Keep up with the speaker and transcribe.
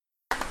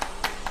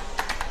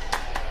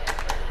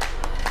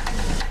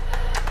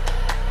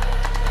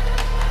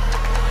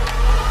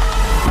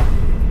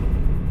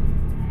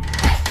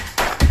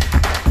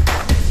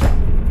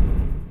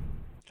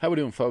we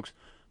doing, folks?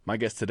 My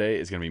guest today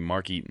is going to be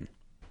Mark Eaton.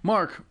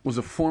 Mark was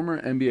a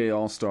former NBA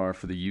All-Star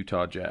for the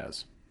Utah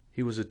Jazz.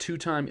 He was a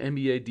two-time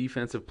NBA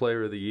Defensive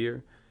Player of the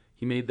Year.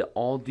 He made the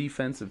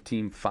All-Defensive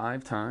Team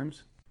 5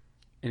 times,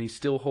 and he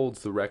still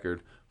holds the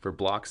record for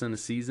blocks in a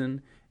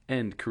season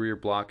and career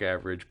block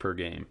average per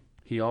game.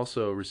 He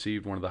also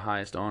received one of the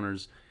highest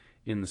honors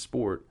in the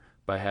sport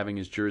by having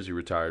his jersey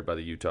retired by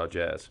the Utah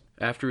Jazz.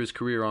 After his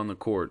career on the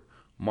court,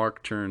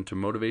 Mark turned to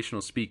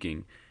motivational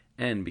speaking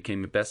and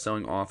became a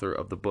best-selling author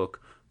of the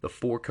book, The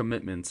 4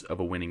 Commitments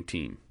of a Winning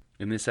Team.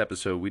 In this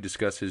episode, we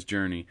discuss his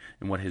journey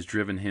and what has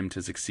driven him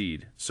to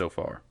succeed so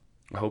far.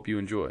 I hope you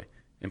enjoy,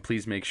 and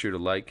please make sure to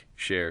like,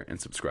 share,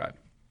 and subscribe.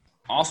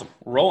 Awesome.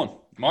 We're rolling.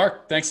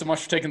 Mark, thanks so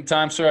much for taking the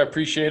time, sir. I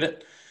appreciate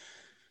it.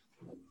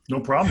 No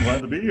problem.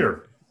 Glad to be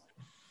here.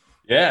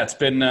 Yeah, it's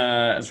been,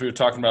 as we were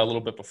talking about a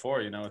little bit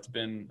before, it's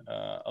been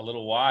a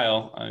little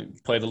while. I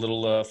played a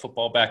little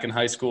football back in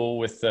high school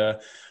with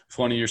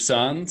one of your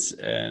sons,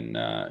 and,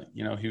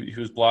 he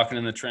was blocking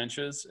in the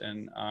trenches,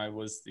 and I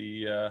was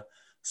the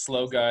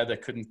slow guy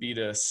that couldn't beat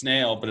a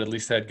snail, but at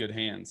least had good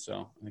hands.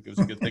 So I think it was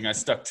a good thing I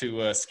stuck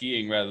to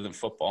skiing rather than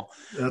football.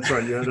 That's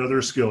right. You had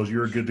other skills. You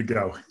were good to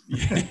go.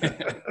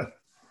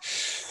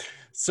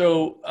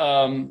 So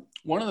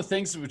one of the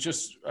things that was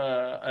just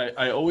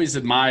I always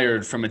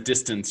admired from a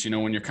distance,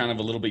 when you're kind of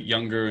a little bit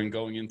younger and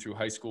going in through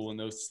high school and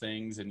those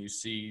things, and you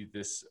see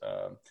this,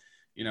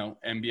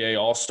 NBA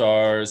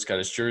All-Stars, got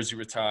his jersey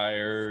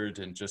retired,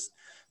 and just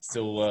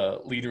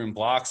still leader in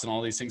blocks and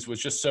all these things, was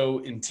just so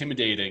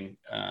intimidating.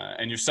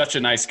 And you're such a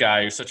nice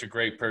guy. You're such a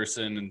great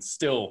person. And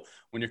still,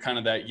 when you're kind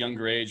of that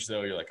younger age,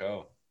 though, you're like,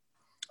 oh,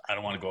 I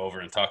don't want to go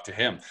over and talk to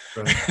him.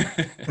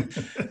 Right.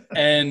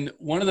 And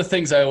one of the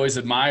things I always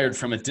admired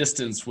from a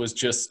distance was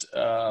just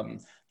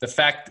the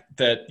fact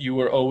that you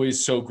were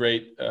always so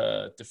great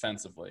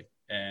defensively.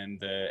 And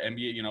the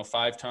NBA,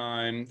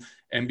 5-time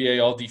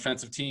NBA all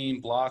defensive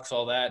team, blocks,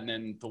 all that. And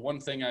then the one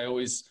thing I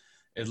always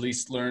at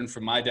least learned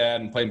from my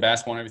dad and playing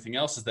basketball and everything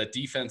else is that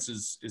defense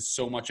is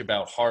so much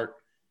about heart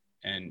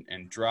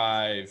and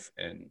drive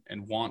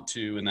and want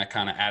to, and that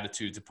kind of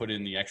attitude to put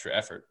in the extra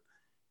effort.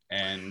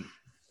 And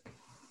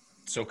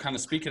so kind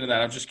of speaking of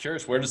that, I'm just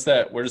curious, where does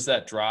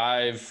that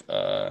drive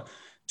to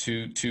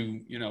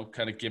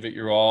kind of give it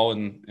your all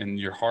and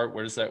your heart,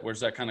 where does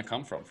that kind of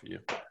come from for you?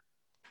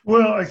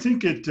 Well, I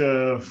think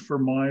for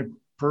my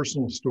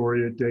personal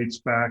story, it dates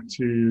back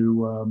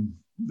to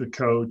the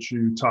coach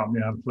who taught me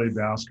how to play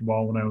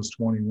basketball when I was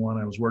 21.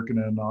 I was working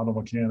as an auto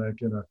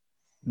mechanic in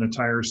a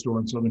tire store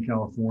in Southern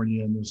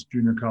California, and this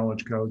junior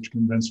college coach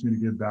convinced me to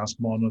give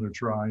basketball another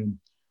try.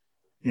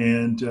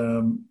 And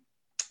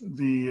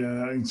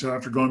so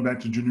after going back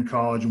to junior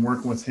college and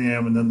working with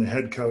him, and then the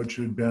head coach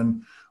who'd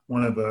been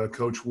one of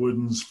Coach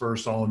Wooden's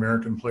first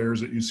All-American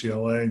players at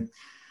UCLA,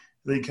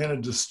 they kind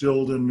of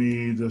distilled in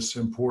me this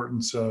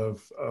importance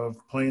of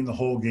playing the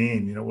whole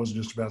game. It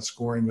wasn't just about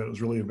scoring, but it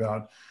was really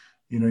about,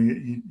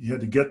 you had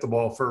to get the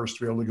ball first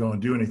to be able to go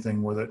and do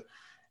anything with it.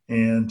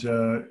 And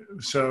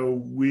so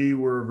we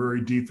were a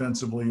very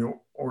defensively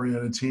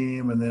oriented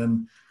team. And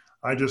then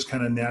I just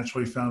kind of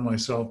naturally found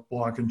myself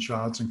blocking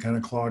shots and kind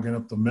of clogging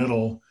up the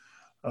middle.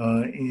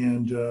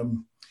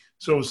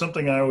 So it was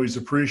something I always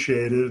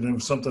appreciated, and it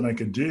was something I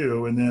could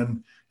do. And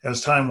then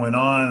as time went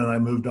on and I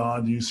moved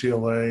on to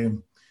UCLA,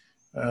 and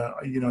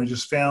I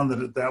just found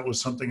that was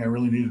something I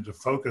really needed to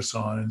focus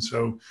on. And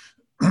so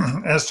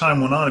as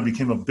time went on, it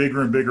became a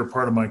bigger and bigger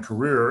part of my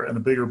career and a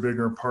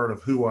bigger part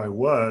of who I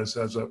was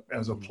as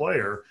a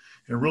player.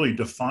 It really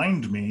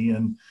defined me.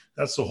 And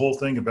that's the whole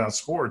thing about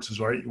sports is,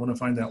 right, you want to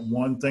find that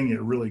one thing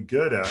you're really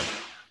good at.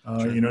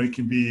 Sure. You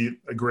can be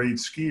a great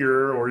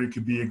skier, or you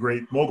could be a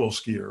great mogul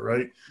skier,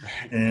 right?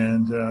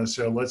 And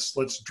so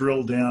let's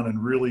drill down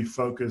and really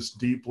focus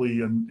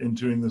deeply in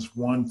doing this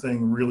one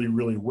thing really,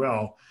 really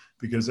well,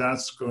 because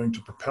that's going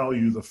to propel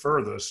you the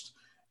furthest.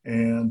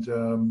 And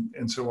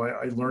so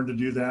I learned to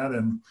do that.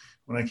 And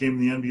when I came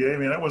to the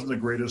NBA, I wasn't the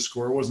greatest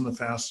scorer, wasn't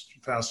the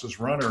fastest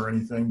runner or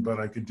anything, but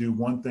I could do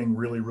one thing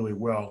really, really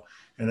well,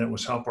 and that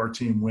was help our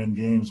team win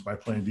games by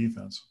playing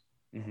defense.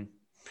 Mm-hmm.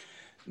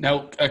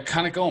 Now,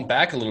 kind of going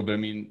back a little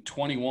bit,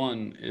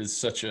 21 is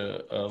such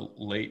a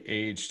late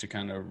age to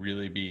kind of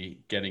really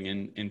be getting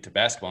into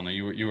basketball. Now,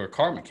 you were a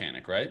car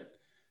mechanic, right?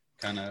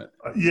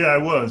 Yeah, I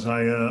was.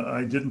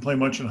 I didn't play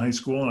much in high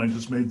school, and I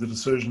just made the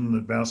decision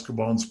that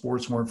basketball and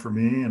sports weren't for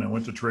me. And I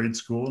went to trade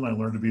school, and I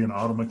learned to be an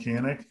auto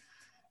mechanic.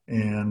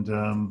 And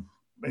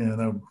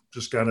I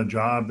just got a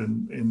job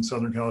in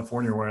Southern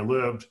California where I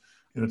lived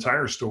in a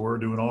tire store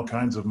doing all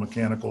kinds of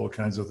mechanical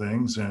kinds of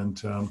things. And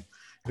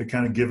had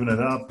kind of given it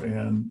up.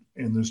 And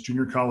this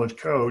junior college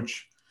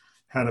coach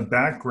had a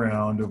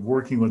background of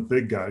working with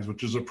big guys,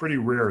 which is a pretty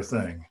rare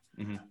thing.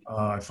 Mm-hmm.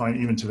 I find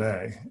even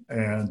today.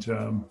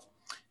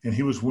 And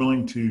he was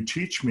willing to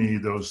teach me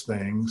those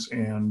things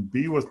and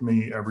be with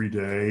me every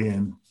day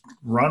and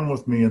run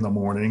with me in the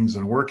mornings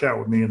and work out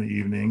with me in the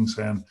evenings.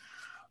 And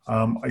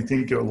I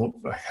think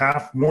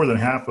more than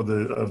half of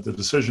the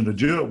decision to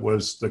do it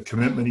was the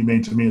commitment he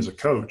made to me as a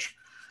coach.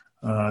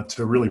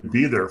 to really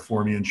be there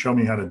for me and show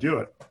me how to do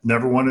it.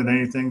 Never wanted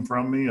anything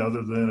from me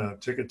other than a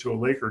ticket to a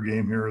Laker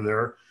game here or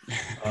there.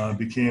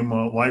 Became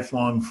a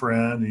lifelong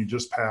friend. He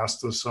just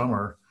passed this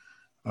summer.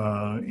 We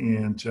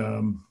had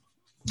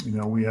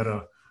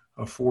a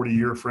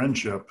 40-year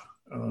friendship.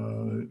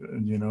 And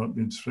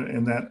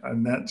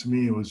that to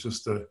me was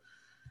just the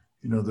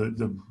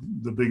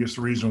biggest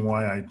reason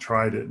why I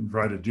tried it and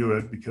tried to do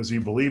it, because he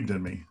believed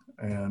in me.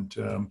 And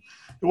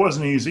it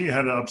wasn't easy. I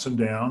had ups and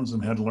downs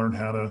and had to learn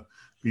how to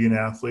be an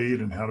athlete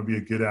and how to be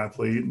a good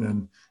athlete. And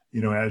then,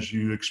 as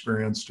you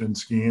experienced in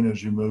skiing,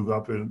 as you move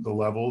up in the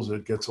levels,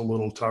 it gets a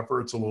little tougher.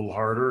 It's a little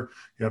harder.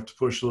 You have to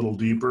push a little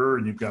deeper,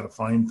 and you've got to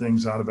find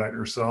things out about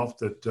yourself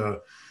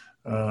that,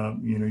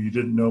 you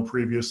didn't know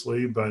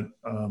previously. But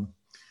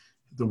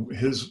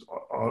his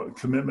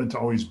commitment to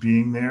always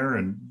being there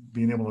and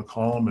being able to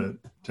call him at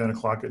 10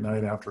 o'clock at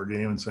night after a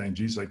game and saying,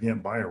 geez, I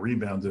can't buy a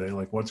rebound today.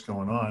 Like, what's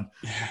going on?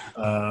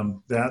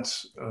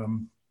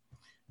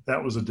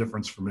 That was a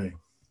difference for me.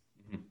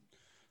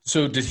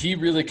 So did he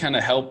really kind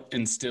of help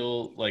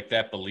instill like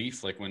that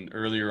belief, like when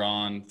earlier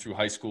on through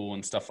high school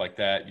and stuff like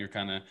that, you're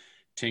kind of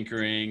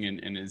tinkering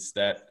and is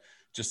that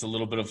just a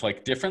little bit of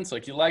like difference?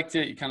 Like you liked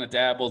it, you kind of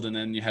dabbled, and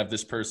then you have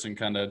this person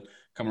kind of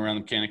come around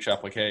the mechanic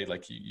shop like, hey,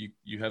 like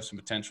you have some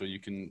potential, you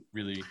can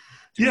really.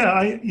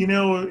 Yeah.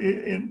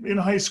 In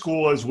high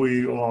school, as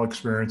we all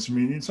experience,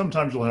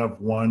 sometimes you'll have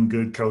one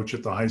good coach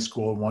at the high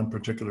school in one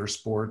particular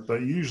sport,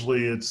 but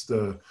usually it's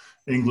the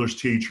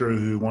English teacher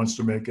who wants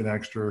to make an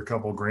extra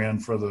couple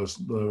grand for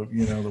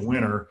the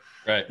winter.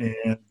 Right.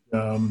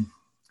 And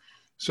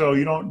so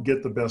you don't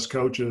get the best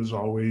coaches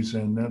always.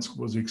 And that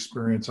was the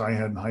experience I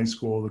had in high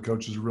school. The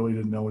coaches really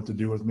didn't know what to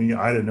do with me.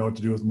 I didn't know what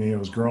to do with me. I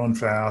was growing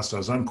fast. I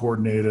was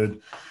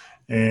uncoordinated.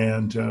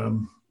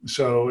 And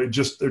so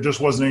there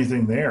just wasn't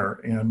anything there.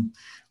 And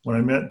when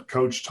I met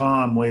Coach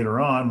Tom later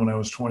on, when I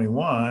was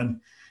 21,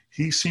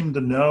 he seemed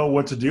to know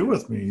what to do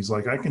with me. He's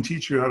like, I can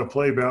teach you how to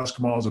play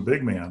basketball as a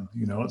big man,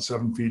 at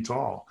 7 feet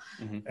tall.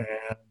 Mm-hmm. And,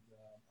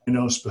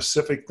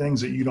 specific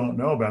things that you don't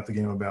know about the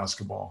game of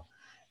basketball.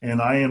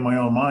 And I, in my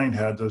own mind,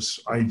 had this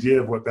idea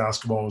of what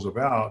basketball was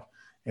about.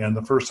 And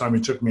the first time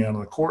he took me out on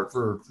the court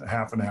for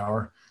half an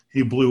hour,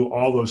 he blew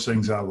all those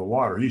things out of the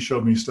water. He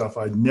showed me stuff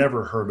I'd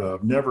never heard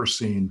of, never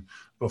seen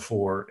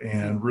before,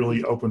 and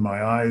really opened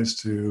my eyes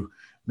to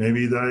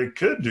maybe that I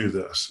could do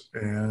this.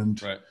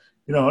 And, right.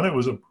 And it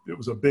was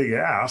a big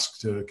ask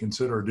to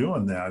consider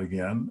doing that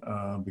again,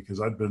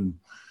 because I'd been,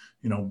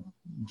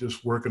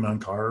 just working on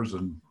cars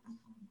and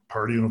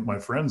partying with my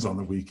friends on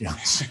the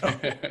weekends.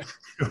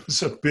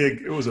 So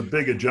it was a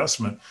big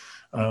adjustment.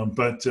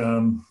 But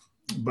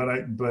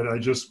I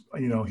just,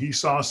 he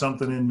saw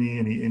something in me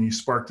and he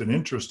sparked an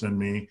interest in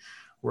me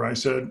where I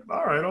said,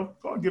 all right,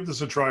 I'll give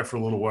this a try for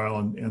a little while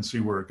and see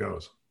where it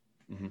goes.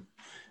 Mm-hmm.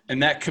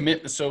 And that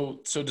commitment, so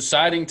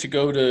deciding to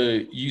go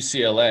to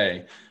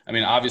UCLA,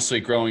 obviously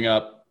growing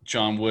up,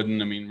 John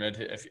Wooden,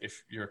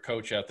 if you're a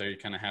coach out there, you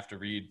kind of have to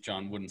read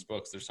John Wooden's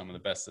books. They're some of the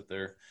best that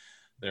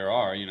there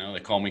are. They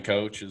Call Me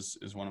Coach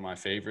is one of my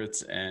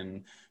favorites.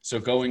 And so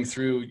going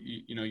through,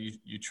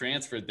 you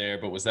transferred there,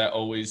 but was that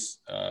always,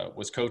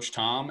 was Coach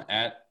Tom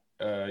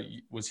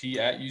was he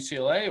at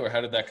UCLA, or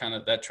how did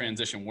that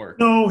transition work?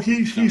 No,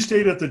 he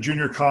stayed at the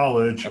junior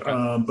college,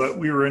 okay. But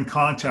we were in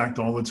contact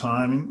all the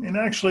time. And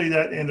actually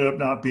that ended up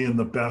not being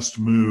the best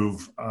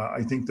move.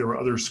 I think there were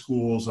other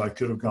schools I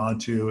could have gone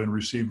to and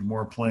received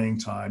more playing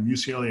time.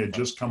 UCLA had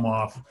just come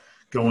off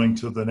going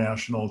to the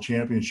national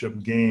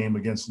championship game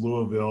against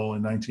Louisville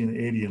in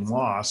 1980 and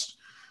lost.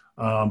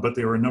 But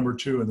they were number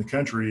 2 in the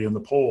country in the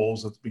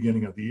polls at the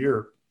beginning of the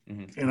year.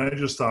 Mm-hmm. And I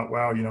just thought,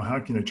 wow, how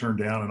can I turn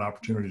down an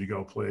opportunity to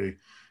go play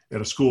at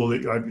a school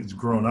that I've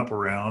grown up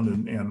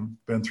around and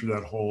been through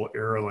that whole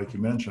era, like you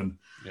mentioned.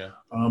 Yeah.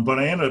 But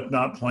I ended up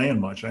not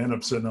playing much. I ended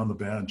up sitting on the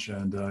bench,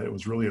 and it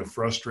was really a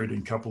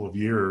frustrating couple of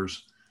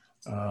years.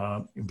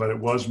 But it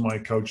was my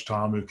coach,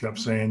 Tom, who kept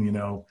saying,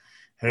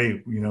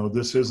 hey,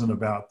 this isn't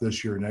about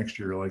this year, next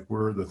year. Like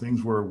the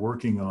things we're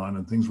working on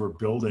and things we're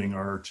building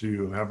are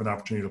to have an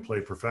opportunity to play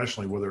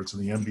professionally, whether it's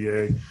in the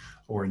NBA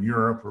or in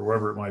Europe or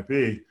wherever it might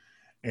be.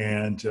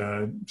 And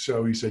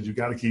so he said, you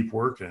got to keep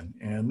working.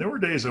 And there were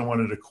days I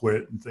wanted to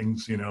quit and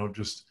things,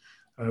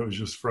 I was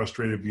just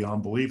frustrated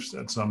beyond beliefs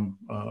at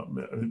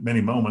many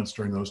moments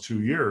during those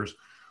 2 years.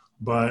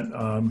 But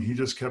he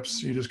just kept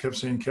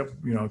saying,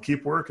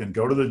 keep working,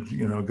 go to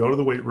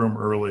the weight room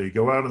early,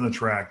 go out on the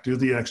track, do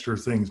the extra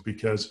things,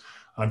 because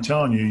I'm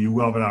telling you, you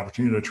will have an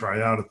opportunity to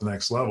try out at the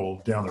next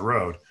level down the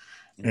road.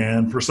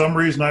 And for some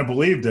reason I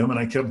believed him and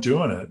I kept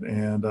doing it.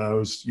 And I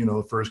was,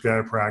 the first guy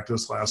to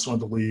practice, last one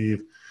to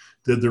leave,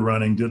 did the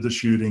running, did the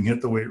shooting,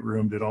 hit the weight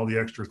room, did all the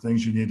extra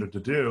things you needed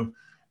to do.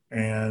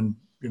 And,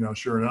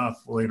 sure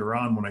enough, later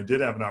on, when I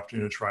did have an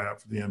opportunity to try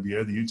out for the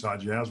NBA, the Utah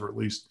Jazz were at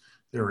least,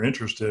 they were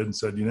interested and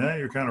said,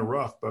 you're kind of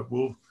rough, but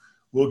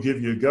we'll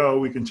give you a go.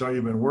 We can tell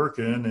you've been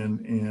working,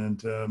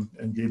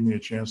 and gave me a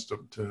chance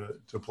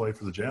to play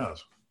for the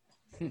Jazz.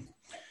 It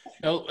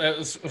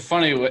was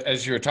funny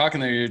as you were talking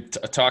there. You're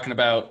talking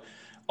about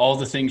all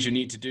the things you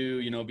need to do,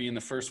 you know, being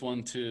the first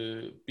one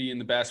to be in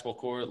the basketball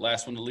court,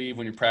 last one to leave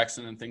when you're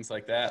practicing and things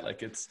like that.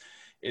 Like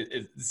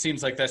it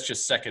seems like that's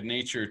just second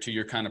nature to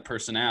your kind of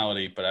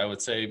personality. But I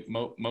would say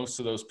most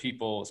of those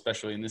people,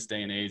 especially in this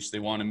day and age, they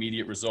want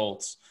immediate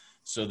results.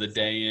 So the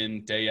day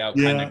in, day out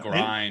kind of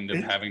grind of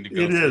having to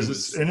go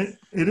through.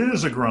 It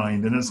is a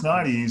grind, and it's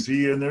not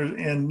easy.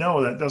 And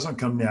no, that doesn't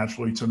come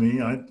naturally to me.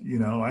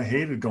 I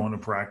hated going to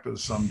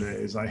practice some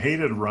days. I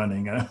hated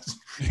running. And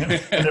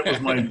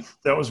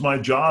that was my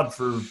job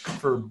for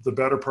the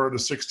better part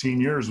of 16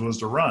 years was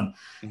to run.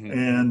 Mm-hmm.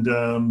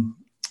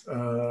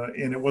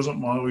 And it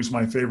wasn't always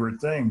my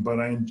favorite thing, but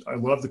I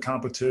loved the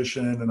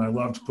competition, and I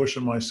loved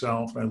pushing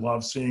myself, and I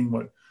loved seeing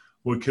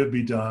what could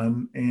be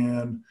done.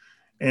 And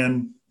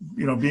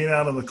you know, being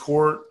out on the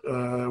court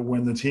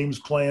when the team's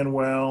playing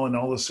well and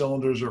all the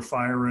cylinders are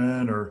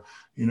firing, or,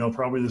 you know,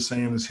 probably the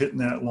same as hitting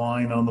that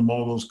line on the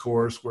moguls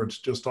course where it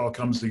just all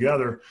comes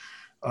together,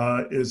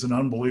 is an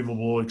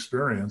unbelievable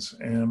experience.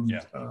 And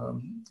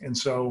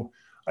so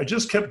I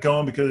just kept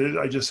going because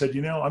I just said,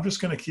 you know, I'm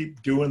just going to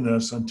keep doing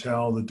this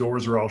until the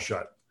doors are all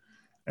shut.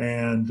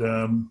 And,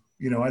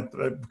 you know, I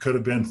could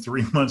have been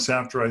 3 months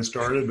after I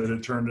started, but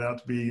it turned out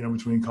to be, you know,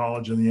 between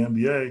college and the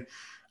NBA,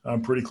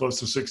 pretty close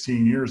to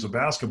 16 years of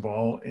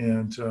basketball.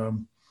 And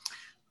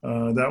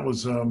that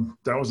was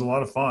a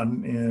lot of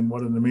fun, and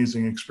what an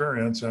amazing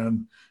experience,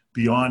 and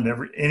beyond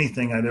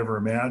anything I'd ever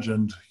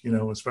imagined, you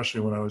know,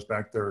 especially when I was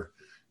back there,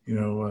 you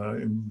know,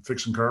 in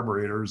fixing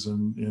carburetors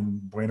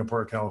in Buena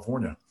Park,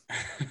 California.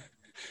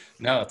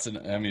 No, it's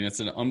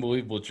an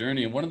unbelievable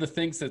journey. And one of the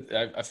things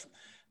that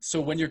so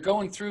when you're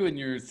going through and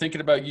you're thinking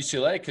about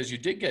UCLA, because you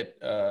did get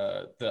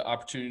the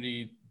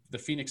opportunity, the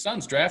Phoenix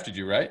Suns drafted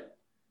you, right?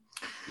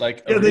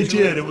 Like, yeah, they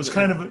did. It was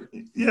kind of,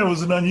 it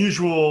was an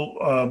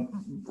unusual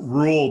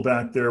rule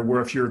back there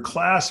where if your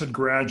class had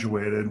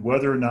graduated,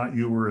 whether or not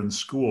you were in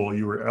school,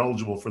 you were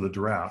eligible for the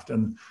draft.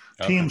 And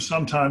teams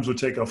sometimes would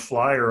take a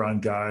flyer on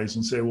guys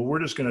and say, well, we're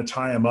just going to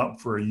tie them up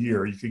for a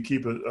year. You could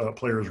keep a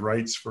player's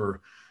rights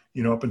for,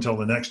 you know, up until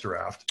the next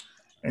draft.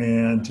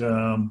 And,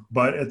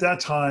 but at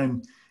that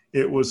time,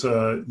 it was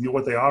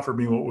what they offered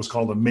me, what was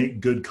called a make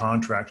good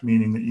contract,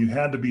 meaning that you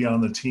had to be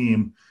on the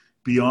team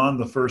beyond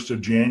the 1st of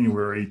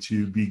January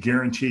to be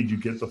guaranteed you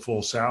get the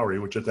full salary,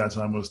 which at that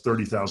time was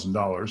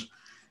 $30,000.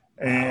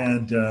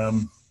 And,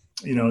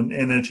 you know,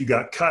 and if you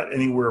got cut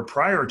anywhere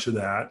prior to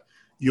that,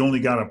 you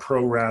only got a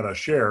pro rata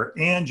share,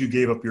 and you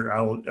gave up your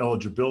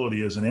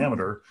eligibility as an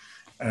amateur.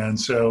 And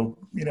so,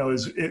 you know,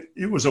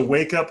 it was a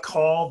wake up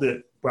call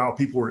that, wow,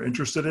 people were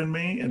interested in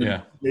me, and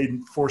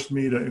it forced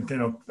me to, you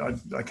know,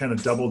 I kind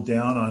of doubled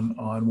down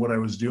on what I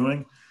was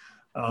doing.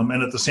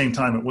 And at the same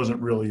time, it wasn't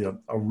really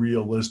a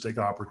realistic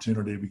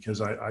opportunity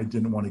because I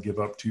didn't want to give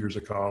up 2 years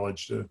of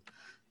college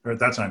or at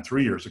that time,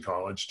 3 years of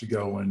college to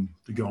go and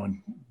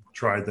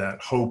try that,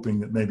 hoping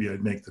that maybe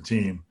I'd make the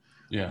team.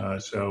 Yeah.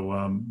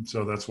 So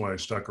that's why I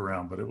stuck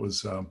around, but it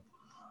was,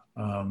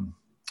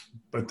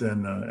 but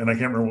then, and I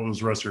can't remember what was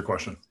the rest of your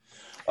question.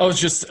 Oh, it's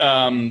just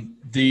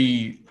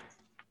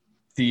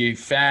the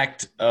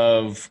fact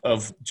of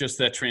just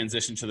that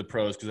transition to the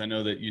pros, because I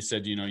know that you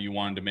said, you know, you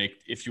wanted to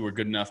make, if you were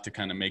good enough to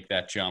kind of make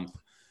that jump.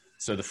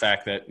 So the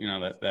fact that, you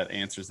know, that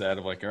answers that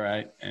of like, all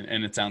right.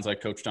 And it sounds like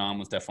Coach Tom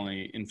was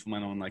definitely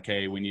influential in like,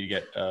 hey, we need to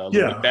get a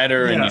little bit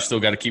better, and you still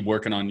got to keep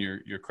working on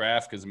your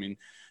craft. Because I mean,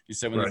 you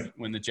said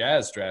when the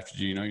Jazz drafted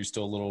you, you know, you're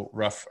still a little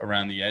rough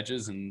around the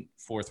edges, and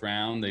 4th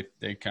round,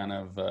 they kind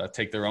of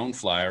take their own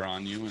flyer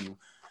on you. And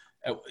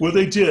well,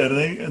 they did,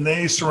 and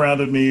they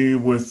surrounded me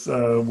with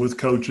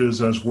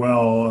coaches as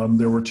well.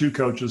 There were 2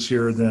 coaches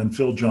here then: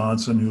 Phil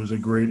Johnson, who was a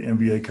great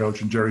NBA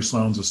coach and Jerry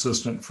Sloan's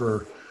assistant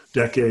for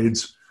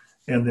decades,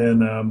 and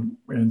then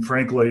and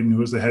Frank Layden, who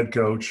was the head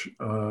coach,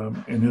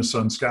 and his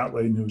son Scott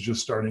Layden, who was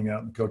just starting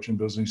out in the coaching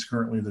business,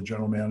 currently the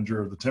general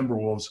manager of the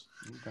Timberwolves.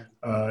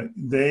 Okay.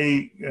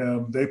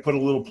 They put a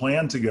little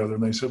plan together,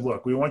 and they said,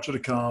 "Look, we want you to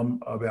come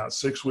about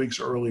 6 weeks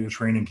early to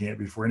training camp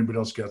before anybody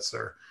else gets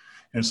there."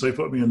 And so they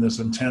put me in this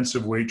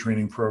intensive weight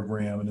training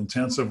program, an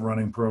intensive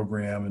running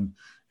program.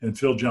 And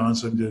Phil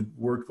Johnson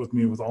worked with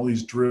me with all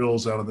these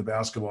drills out on the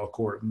basketball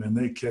court, and then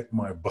they kicked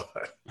my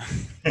butt.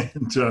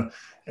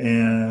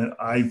 And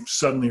I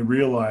suddenly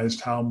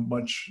realized how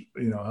much,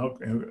 you know, how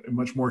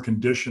much more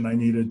condition I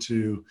needed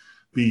to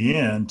be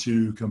in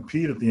to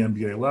compete at the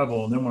NBA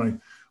level. And then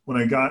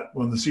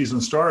when the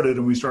season started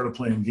and we started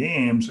playing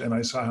games, and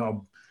I saw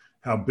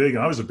how big,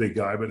 I was a big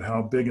guy, but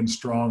how big and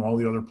strong all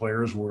the other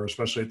players were,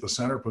 especially at the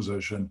center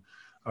position,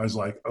 I was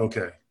like,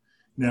 okay,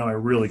 now I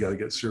really got to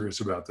get serious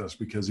about this,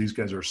 because these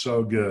guys are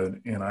so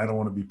good, and I don't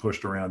want to be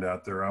pushed around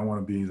out there. I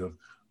want to be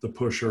the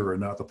pusher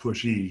and not the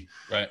pushy.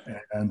 Right.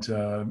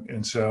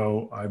 And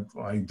so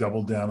I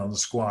doubled down on the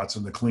squats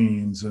and the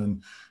cleans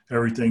and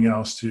everything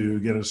else to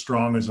get as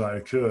strong as I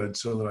could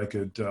so that I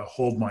could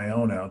hold my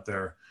own out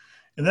there.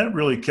 And that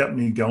really kept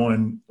me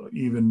going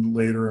even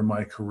later in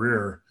my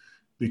career.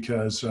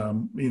 Because,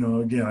 you know,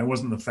 again, I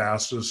wasn't the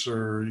fastest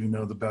or, you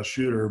know, the best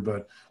shooter,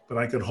 but but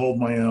I could hold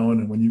my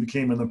own. And when you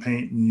came in the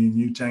paint and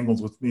you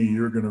tangled with me,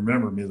 you're going to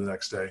remember me the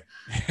next day.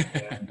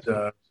 And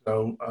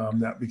so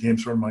that became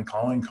sort of my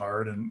calling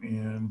card.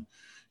 And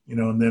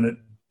then it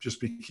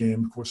just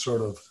became sort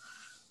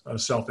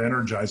of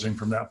self-energizing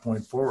from that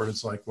point forward.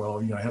 It's like,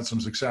 well, I had some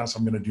success.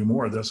 I'm going to do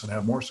more of this and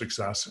have more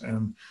success.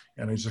 And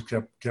I just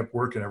kept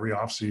working every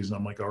off season.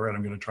 I'm like, all right,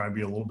 I'm going to try and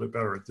be a little bit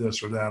better at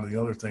this or that or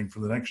the other thing for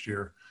the next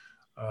year.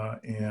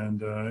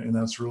 And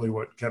that's really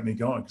what kept me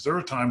going. Because there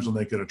were times when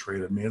they could have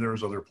traded me. There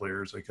was other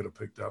players they could have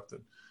picked up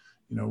that,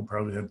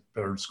 probably had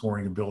better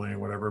scoring ability or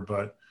whatever.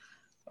 But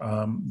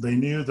they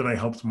knew that I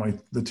helped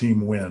the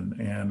team win,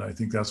 and I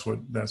think that's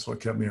what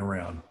kept me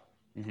around.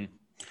 Mm-hmm.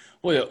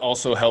 Well, it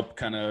also helped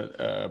kind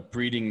of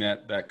breeding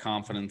that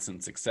confidence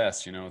and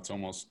success. It's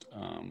almost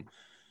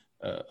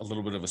a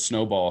little bit of a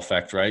snowball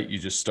effect, right? You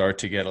just start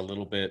to get a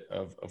little bit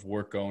of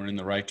work going in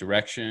the right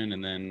direction.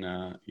 And then,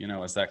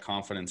 as that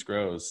confidence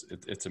grows,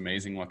 it's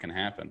amazing what can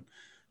happen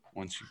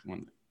when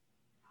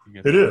you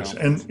get it is.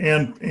 Confidence.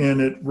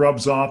 And it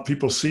rubs off.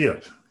 People see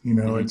it,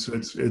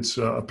 Mm-hmm. it's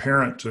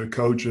apparent to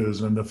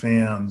coaches and to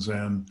fans,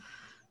 and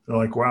they're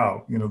like,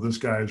 wow, this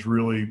guy is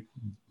really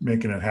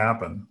making it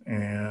happen.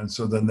 And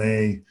so then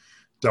they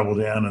double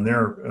down on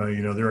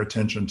their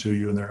attention to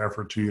you and their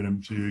effort to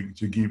you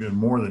to give you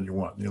more than you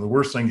want. The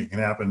worst thing that can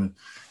happen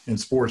in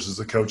sports is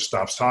the coach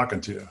stops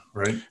talking to you,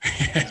 right?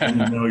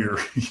 And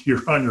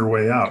you're on your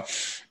way out.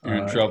 You're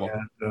in trouble.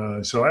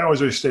 So I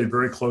always stayed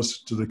very close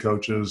to the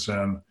coaches,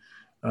 and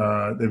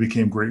they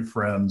became great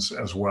friends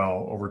as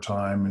well over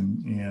time,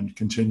 and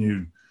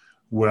continued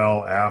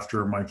well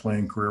after my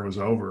playing career was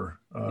over,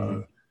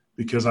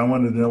 because I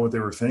wanted to know what they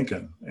were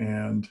thinking.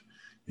 And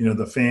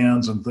the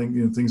fans and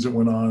things that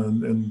went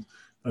on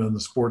in the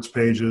sports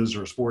pages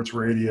or sports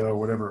radio or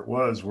whatever it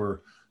was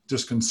were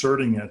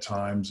disconcerting at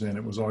times. And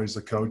it was always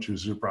the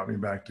coaches who brought me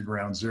back to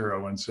ground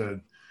zero and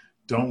said,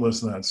 don't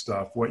listen to that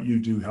stuff. What you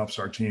do helps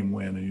our team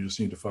win, and you just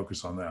need to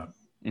focus on that.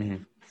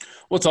 Mm-hmm.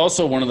 Well, it's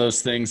also one of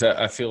those things that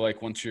I feel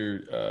like once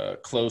you're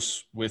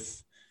close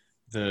with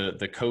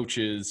the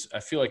coaches,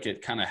 I feel like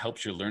it kind of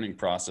helps your learning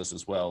process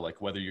as well.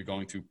 Like whether you're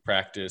going through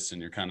practice and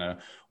you're kind of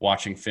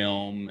watching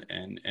film,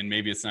 and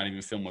maybe it's not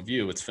even film of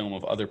you, it's film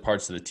of other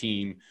parts of the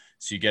team.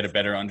 So you get a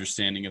better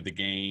understanding of the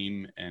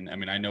game. And I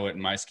mean, I know it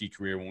in my ski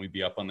career, when we'd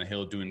be up on the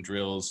hill doing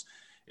drills,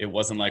 it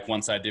wasn't like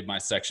once I did my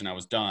section, I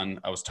was done.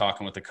 I was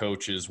talking with the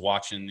coaches,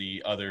 watching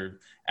the other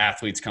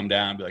athletes come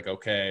down, be like,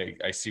 okay,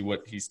 I see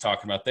what he's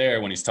talking about there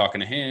when he's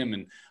talking to him.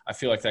 And I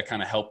feel like that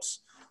kind of helps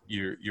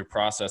your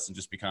process and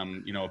just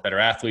become, a better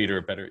athlete or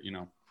a better,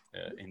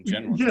 in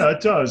general. Yeah,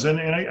 it does. And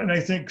I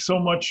think so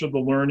much of the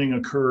learning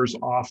occurs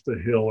off the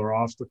hill or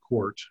off the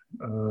court.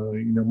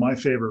 My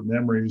favorite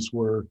memories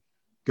were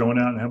going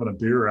out and having a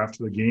beer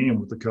after the game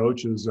with the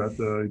coaches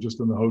just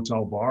in the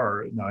hotel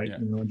bar at night,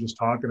 and just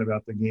talking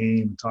about the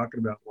game,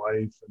 talking about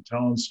life and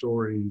telling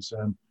stories.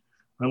 And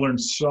I learned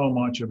so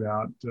much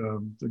about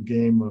the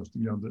game of,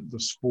 the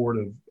sport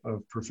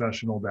of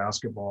professional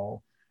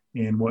basketball,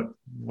 and what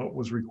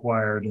was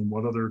required and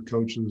what other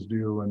coaches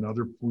do, and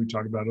we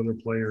talk about other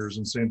players,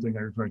 and same thing.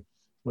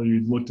 Whether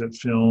you looked at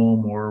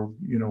film or,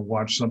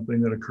 watched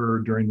something that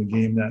occurred during the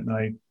game that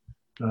night.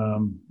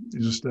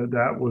 Just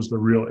that was the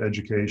real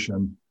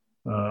education,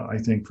 I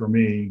think, for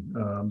me,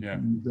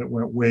 that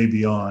went way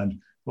beyond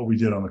what we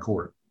did on the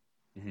court.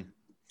 Mm-hmm.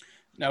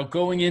 Now,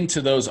 going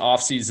into those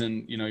off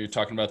season, you're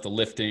talking about the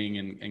lifting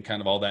and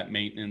kind of all that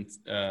maintenance,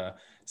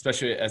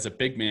 especially as a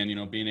big man,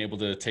 being able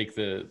to take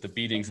the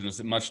beatings. And it was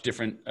a much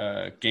different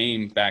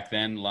game back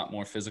then, a lot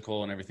more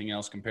physical and everything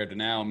else compared to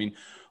now. I mean,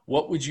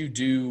 what would you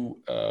do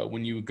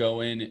when you would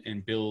go in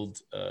and build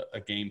a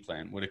game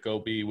plan? Would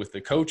it be with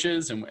the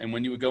coaches? And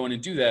when you would go in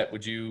and do that,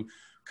 would you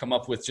come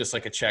up with just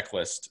like a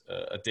checklist,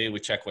 a daily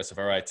checklist of,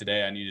 all right,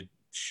 today I need to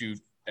shoot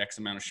X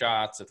amount of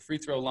shots at the free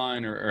throw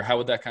line, or how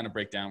would that kind of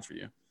break down for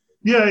you?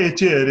 Yeah, it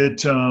did.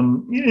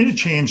 It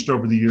changed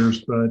over the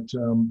years,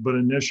 but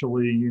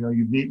initially,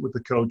 you'd meet with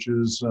the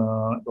coaches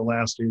the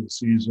last day of the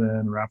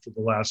season or after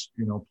the last,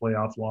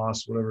 playoff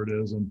loss, whatever it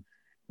is, and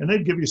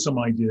they'd give you some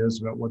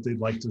ideas about what they'd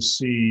like to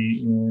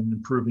see in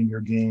improving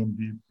your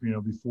game,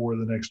 before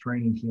the next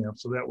training camp.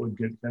 So that would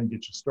get you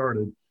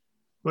started.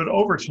 But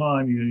over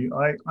time,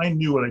 I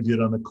knew what I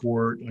did on the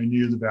court. I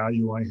knew the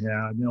value I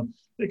had.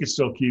 They could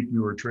still keep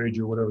you or trade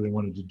you or whatever they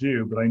wanted to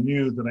do, but I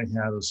knew that I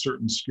had a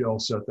certain skill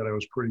set that I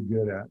was pretty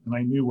good at, and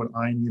I knew what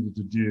I needed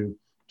to do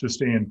to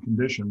stay in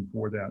condition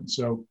for that.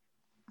 So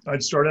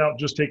I'd start out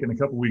just taking a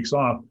couple weeks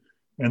off,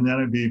 and then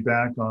I'd be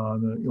back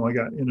on. I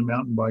got into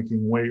mountain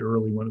biking way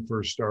early when it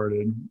first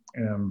started,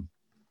 and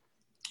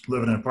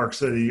living in Park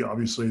City,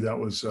 obviously that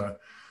was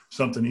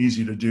something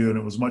easy to do, and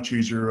it was much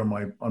easier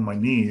on my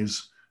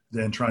knees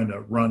than trying to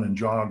run and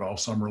jog all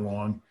summer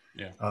long.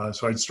 Yeah.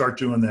 So I'd start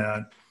doing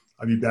that.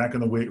 I'd be back in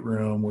the weight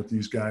room with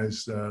these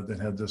guys that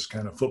had this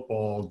kind of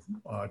football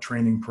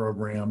training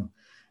program.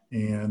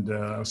 And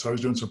so I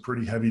was doing some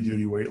pretty heavy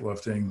duty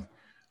weightlifting.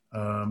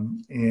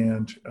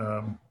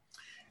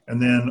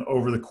 And then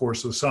over the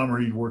course of the summer,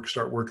 he'd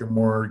start working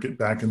more, get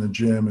back in the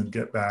gym and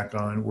get back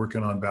on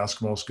working on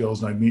basketball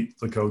skills. And I'd meet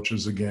the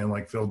coaches again,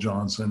 like Phil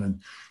Johnson,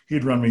 and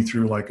he'd run me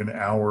through like an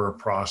hour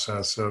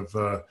process of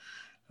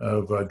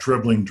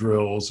dribbling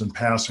drills and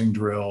passing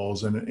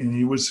drills. And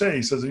he would say,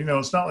 he says,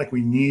 it's not like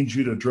we need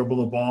you to dribble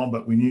the ball,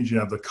 but we need you to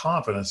have the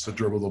confidence to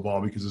dribble the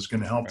ball because it's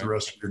going to help the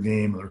rest of your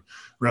game, the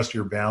rest of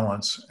your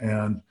balance.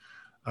 And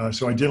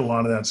so I did a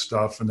lot of that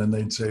stuff. And then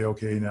they'd say,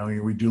 okay, now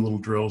we do little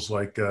drills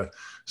like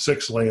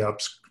 6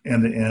 layups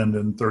end to end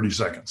in 30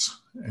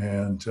 seconds.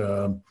 And,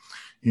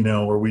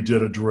 or we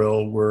did a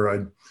drill where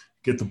I'd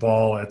get the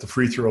ball at the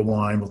free throw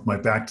line with my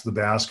back to the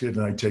basket,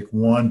 and I'd take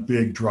one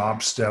big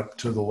drop step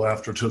to the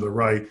left or to the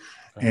right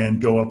and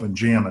go up and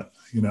jam it,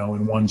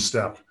 in one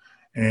step.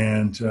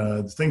 And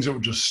things that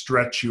would just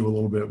stretch you a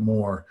little bit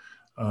more.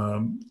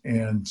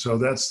 And so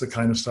that's the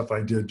kind of stuff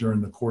I did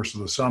during the course of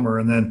the summer.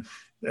 And then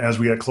as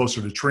we got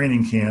closer to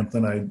training camp,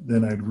 then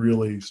I'd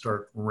really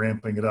start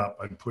ramping it up.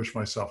 I'd push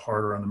myself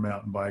harder on the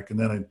mountain bike. And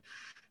then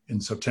in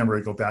September,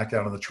 I'd go back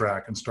out on the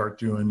track and start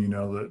doing,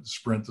 the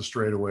sprint the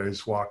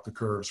straightaways, walk the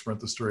curves,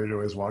 sprint the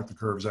straightaways, walk the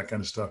curves, that kind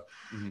of stuff,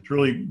 to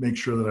really make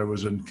sure that I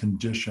was in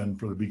condition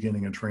for the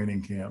beginning of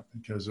training camp,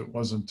 because it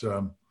wasn't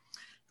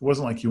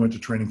like you went to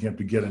training camp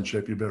to get in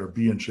shape. You better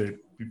be in shape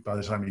by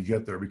the time you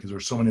get there, because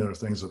there's so many other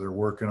things that they're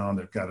working on.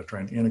 They've got to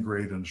try and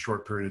integrate in a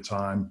short period of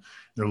time.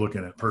 They're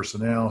looking at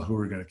personnel, who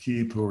are we going to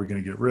keep, who are we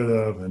going to get rid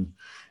of. And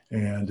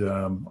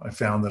I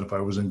found that if I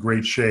was in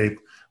great shape,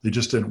 they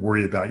just didn't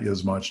worry about you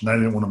as much. And I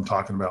didn't want them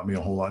talking about me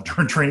a whole lot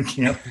during training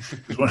camp. I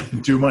just wanted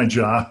to do my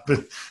job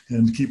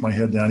and keep my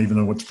head down, even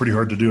though it's pretty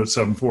hard to do at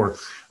 7'4".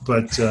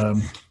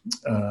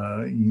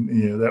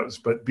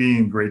 But being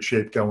in great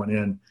shape going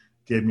in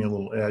gave me a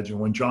little edge.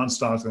 And when John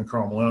Stockton and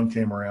Karl Malone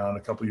came around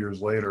a couple of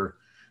years later,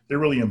 they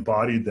really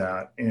embodied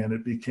that, and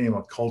it became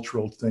a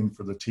cultural thing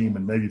for the team.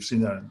 And maybe you've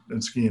seen that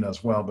in skiing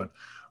as well. But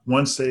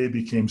once they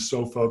became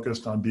so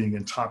focused on being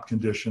in top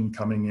condition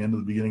coming into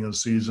the beginning of the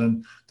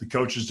season, the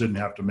coaches didn't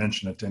have to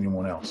mention it to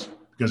anyone else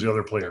because the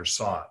other players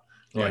saw it.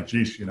 They're like,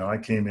 geez, I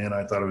came in,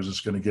 I thought I was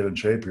just going to get in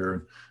shape here.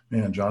 And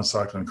man, John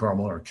Stockton and Karl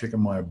Malone are kicking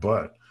my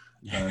butt.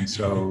 And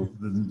so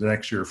the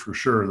next year, for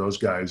sure, those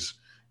guys,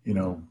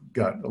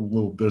 got a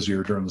little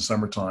busier during the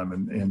summertime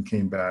and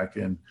came back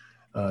and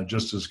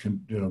just as,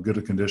 good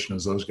a condition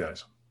as those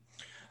guys.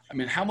 I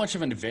mean, how much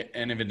of an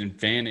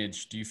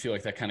advantage do you feel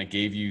like that kind of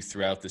gave you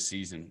throughout the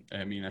season?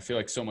 I mean, I feel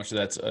like so much of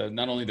that's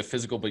not only the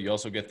physical, but you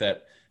also get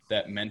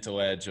that mental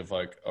edge of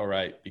like, all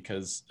right,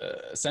 because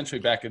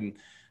essentially back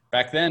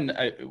then,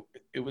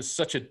 it was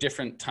such a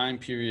different time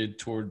period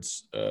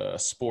towards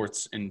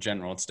sports in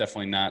general. It's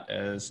definitely not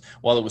as,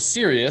 while it was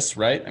serious,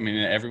 right? I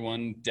mean,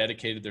 everyone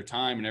dedicated their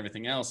time and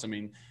everything else. I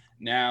mean,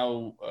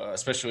 now,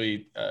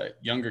 especially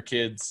younger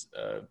kids,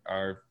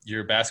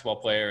 you're a basketball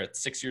player at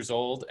 6 years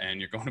old and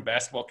you're going to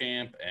basketball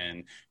camp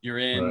and you're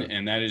in, right,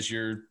 and that is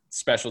your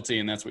specialty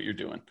and that's what you're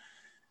doing.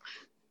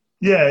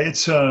 Yeah,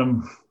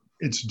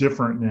 it's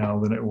different now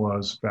than it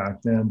was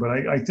back then, but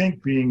I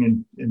think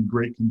being in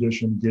great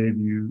condition gave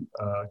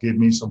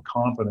me some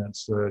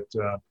confidence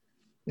that,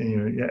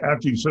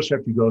 especially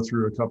after you go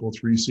through a couple,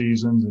 3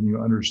 seasons and you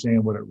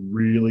understand what it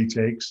really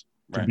takes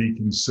to be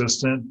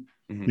consistent.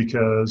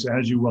 Because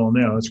as you well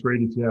know, it's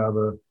great if you have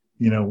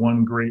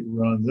one great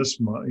run this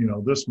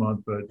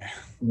month, but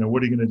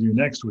what are you going to do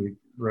next week?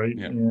 Right.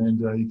 Yeah. And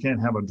you can't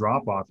have a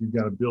drop off. You've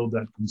got to build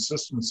that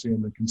consistency,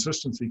 and the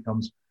consistency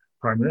comes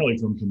primarily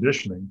from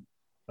conditioning,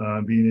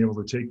 being able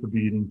to take the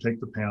beating, take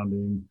the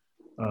pounding,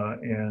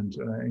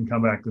 and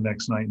come back the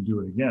next night and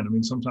do it again. I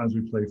mean, sometimes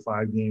we play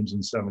 5 games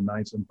in 7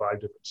 nights in 5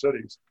 different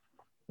cities.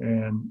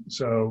 And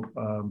so,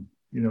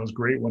 it's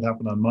great what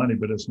happened on Monday,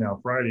 but it's now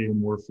Friday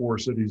and we're 4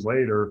 cities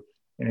later,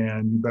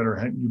 and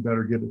you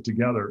better get it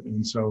together.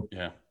 And so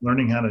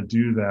learning how to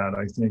do that,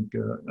 I think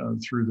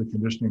through the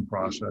conditioning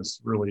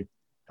process really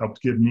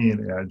helped give me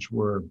an edge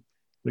where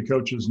the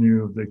coaches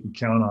knew they could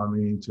count on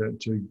me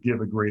to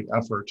give a great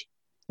effort.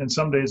 And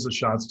some days the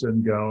shots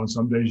didn't go, and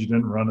some days you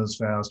didn't run as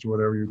fast or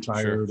whatever, you're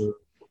tired, or,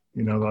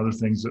 the other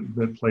things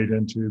that played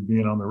into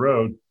being on the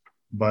road.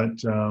 But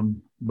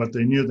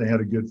they knew they had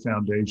a good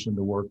foundation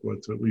to work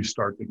with to at least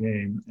start the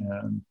game.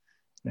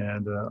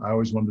 And I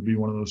always wanted to be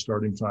one of those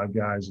starting 5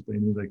 guys that they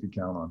knew they could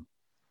count on.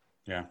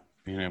 Yeah,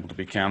 being able to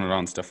be counted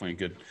on is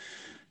definitely a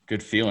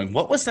good feeling.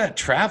 What was that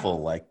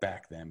travel like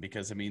back then?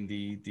 Because I mean,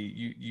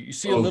 you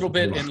see a little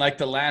bit in like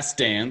The Last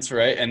Dance,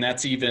 right? And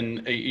that's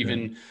even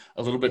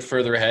a little bit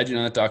further ahead.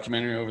 That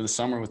documentary over the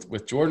summer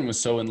with Jordan was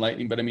so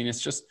enlightening. But I mean,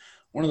 it's just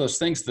one of those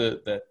things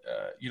that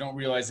you don't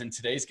realize in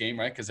today's game,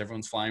 right? Because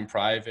everyone's flying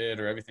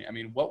private or everything. I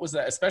mean, what was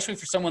that, especially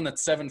for someone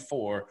that's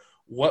 7'4"?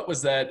 What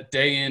was that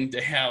day in,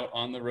 day out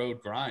on the road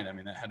grind? I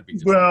mean, that had to be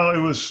just well, it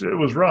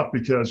was rough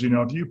because,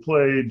 if you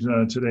played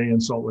today in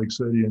Salt Lake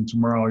City and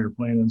tomorrow you're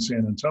playing in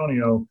San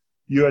Antonio,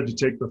 you had to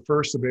take the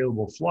first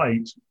available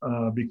flight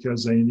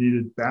because they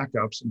needed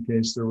backups in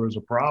case there was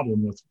a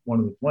problem with one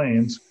of the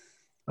planes.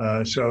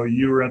 So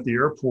you were at the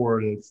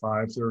airport at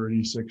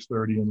 5:30,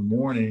 6:30 in the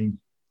morning,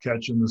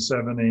 catching the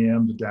 7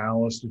 a.m. to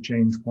Dallas to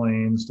change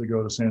planes to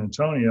go to San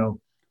Antonio.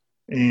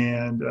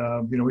 And,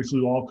 we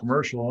flew all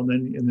commercial, and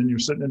then you're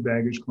sitting in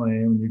baggage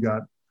claim, and you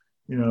got,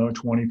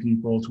 20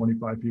 people,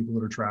 25 people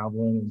that are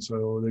traveling. And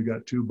so they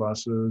got 2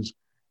 buses,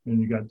 and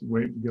you got to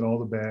wait to get all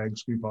the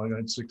bags. We probably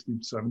got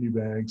 60, 70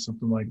 bags,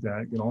 something like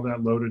that, get all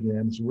that loaded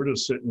in. So we're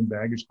just sitting in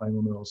baggage claim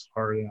on those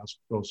hard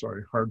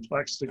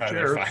plastic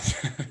chairs.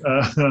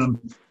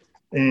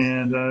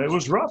 And it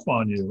was rough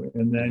on you.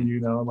 And then,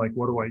 like,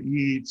 what do I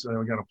eat?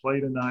 So I got to play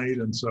tonight.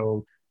 And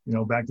so,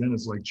 back then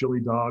it's like chili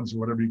dogs or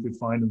whatever you could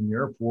find in the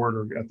airport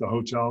or at the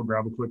hotel,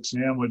 grab a quick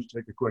sandwich,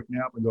 take a quick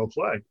nap, and go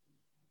play.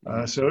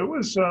 So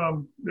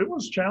it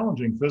was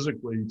challenging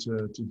physically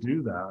to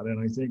do that. And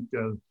I think,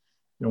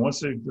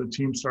 once the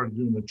team started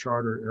doing the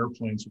charter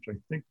airplanes, which I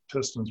think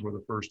Pistons were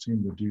the first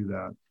team to do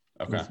that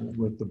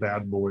with the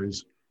Bad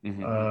Boys,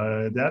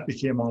 that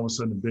became all of a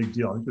sudden a big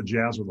deal. I think the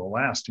Jazz were the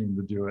last team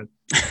to do it.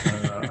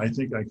 I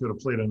think I could have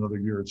played another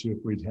year or two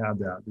if we'd had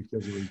that,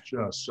 because it was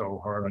just so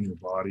hard on your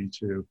body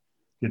to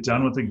get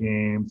done with the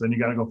game. Then you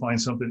got to go find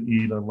something to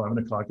eat at 11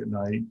 o'clock at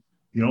night.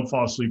 You don't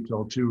fall asleep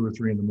till 2 or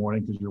 3 in the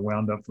morning because you're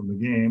wound up from the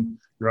game.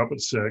 You're up at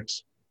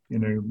 6.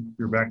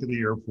 You're back at the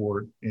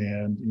airport,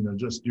 and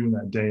just doing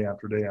that day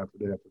after day after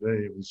day after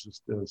day. It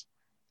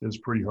was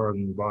pretty hard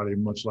on your body,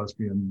 much less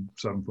being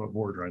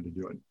 7'4" trying to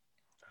do it.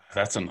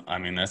 That's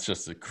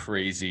just a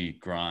crazy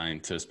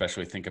grind to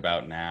especially think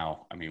about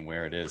now. I mean,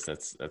 where it is,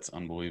 that's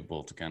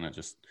unbelievable to kind of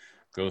just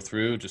go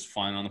through, just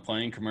flying on the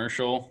plane,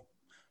 commercial,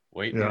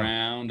 waiting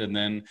around. And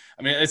then,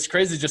 it's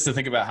crazy just to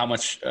think about how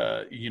much,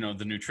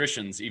 the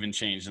nutrition's even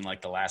changed in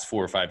like the last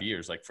 4 or 5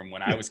 years, like from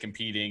when I was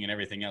competing and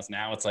everything else.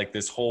 Now it's like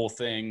this whole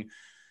thing,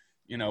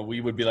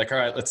 we would be like, all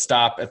right, let's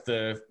stop at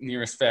the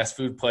nearest fast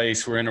food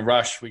place. We're in a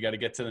rush. We got to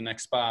get to the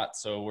next spot.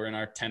 So we're in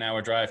our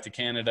 10-hour drive to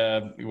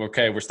Canada.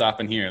 Okay, we're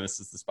stopping here. This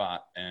is the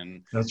spot.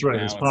 And that's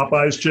right. It's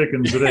Popeye's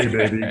chicken today,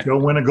 baby. Go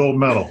win a gold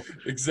medal.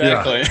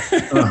 Exactly.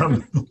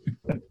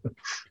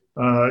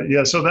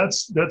 Yeah. So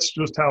that's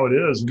just how it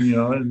is.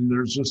 And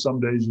there's just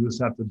some days you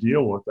just have to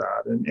deal with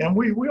that. And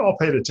we all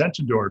paid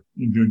attention to our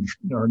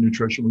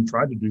nutrition. We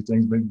tried to do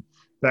things, but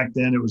back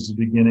then it was the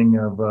beginning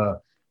of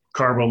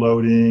carbo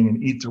loading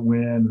and eat to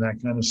win and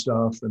that kind of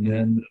stuff. And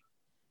then,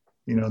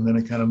 then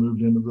it kind of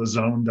moved into the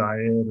zone diet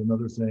and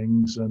other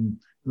things. And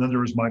then there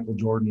was Michael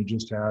Jordan, who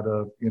just had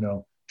a,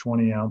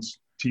 20-ounce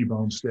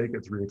T-bone steak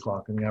at 3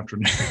 o'clock in the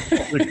afternoon.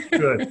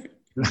 Good.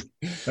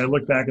 I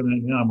look back at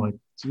it now, I'm like,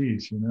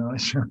 geez, I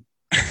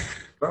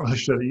probably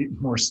should have eaten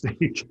more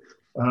steak.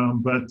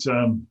 But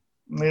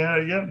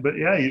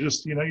you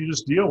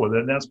just deal with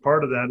it. And that's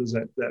part of that is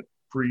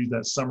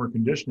that summer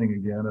conditioning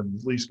again, and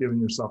at least giving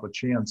yourself a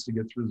chance to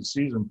get through the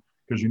season,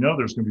 because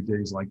there's going to be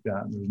days like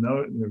that.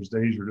 And there's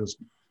days you're just,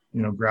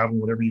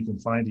 grabbing whatever you can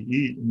find to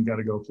eat, and you got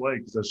to go play,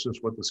 because that's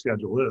just what the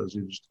schedule is.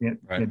 You just can't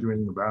do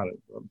anything about it.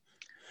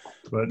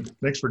 But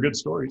makes for good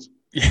stories.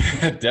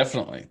 Yeah,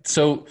 definitely.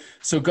 So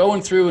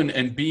going through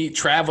and be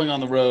traveling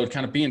on the road,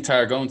 kind of being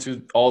tired, going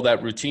through all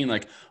that routine,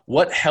 like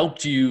what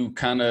helped you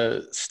kind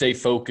of stay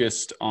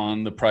focused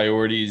on the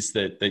priorities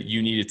that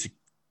you needed to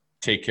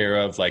take care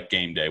of, like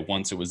game day?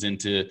 Once it was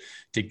into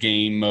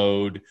game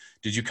mode,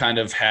 did you kind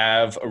of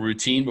have a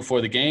routine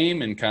before the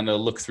game and kind of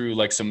look through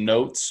like some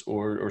notes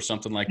or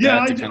something like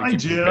that? Yeah, I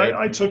did.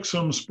 I took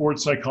some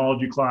sports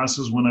psychology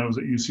classes when I was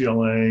at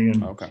UCLA,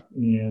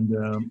 and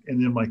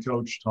then my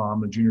coach, Tom,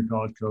 the junior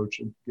college coach,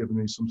 had given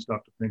me some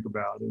stuff to think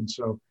about. And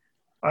so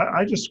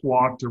I just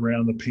walked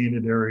around the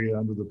painted area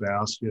under the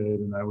basket,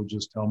 and I would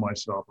just tell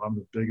myself, I'm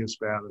the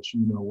biggest, baddest,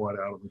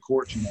 out of the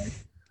court tonight.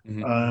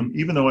 Mm-hmm.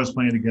 Even though I was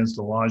playing against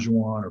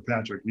Olajuwon or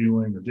Patrick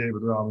Ewing or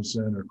David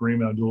Robinson or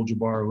Kareem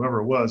Abdul-Jabbar, whoever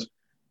it was,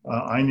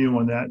 I knew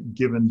on that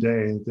given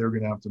day that they were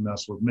going to have to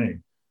mess with me.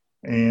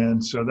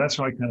 And so that's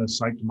how I kind of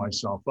psyched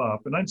myself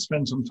up. And I'd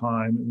spend some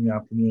time in the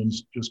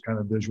afternoons just kind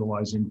of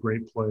visualizing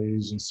great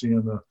plays and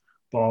seeing the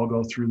ball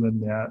go through the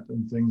net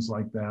and things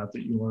like that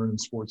you learn in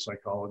sports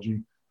psychology.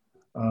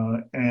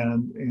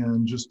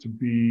 And just to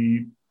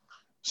be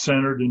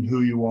centered in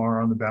who you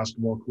are on the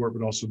basketball court,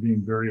 but also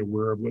being very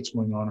aware of what's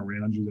going on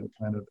around you, that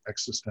kind of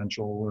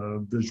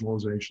existential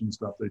visualization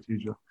stuff they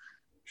teach you.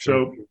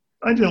 So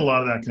I did a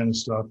lot of that kind of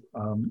stuff. I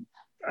don't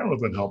know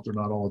if it helped or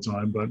not all the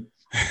time, but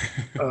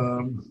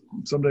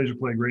some days you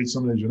play great,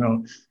 some days you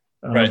don't.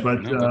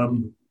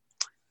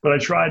 But I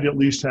tried to at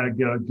least have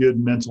a good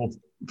mental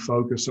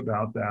focus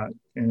about that,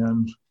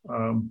 and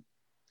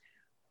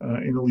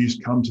at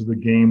least come to the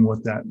game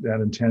with that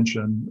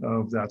intention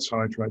of that's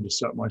how I tried to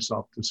set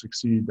myself to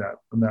succeed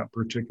on that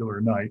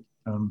particular night.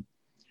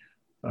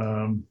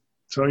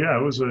 So yeah,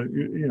 it was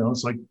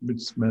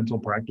it's mental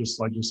practice,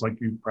 just like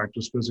you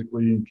practice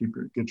physically and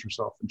get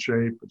yourself in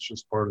shape. It's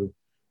just part of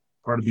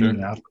being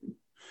an athlete.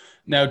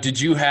 Now, did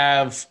you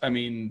have,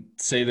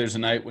 say there's a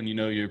night when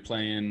you're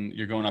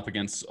going up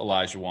against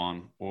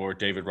Olajuwon or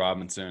David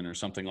Robinson or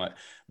something like,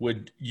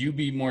 would you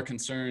be more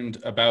concerned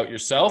about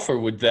yourself, or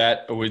would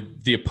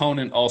the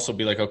opponent also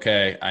be like,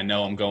 okay, I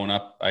know I'm going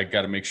up, I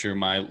got to make sure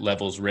my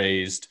level's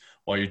raised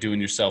while you're doing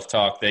your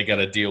self-talk, they got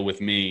to deal with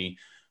me?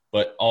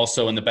 but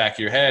also in the back of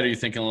your head, are you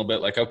thinking a little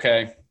bit like,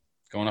 okay,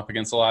 going up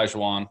against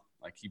Olajuwon,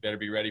 like he better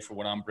be ready for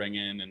what I'm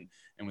bringing, and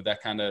would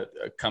that kind of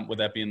would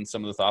that be in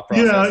some of the thought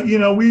process?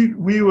 Yeah,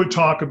 we would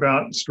talk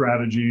about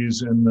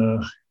strategies in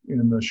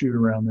the shoot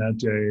around that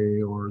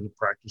day or the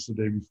practice the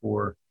day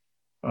before,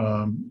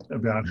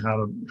 about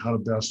how to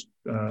best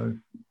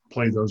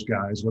play those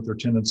guys, what their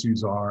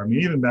tendencies are. I mean,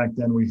 even back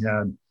then we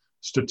had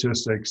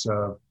statistics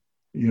of,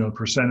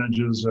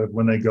 percentages of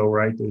when they go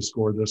right, they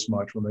score this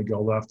much. When they go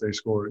left, they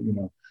score,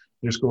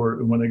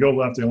 when they go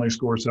left, they only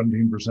score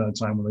 17% of the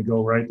time. When they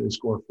go right, they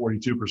score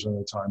 42% of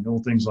the time.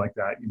 Little things like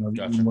that,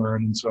 Gotcha. you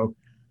learn. And so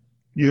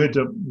you had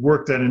to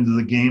work that into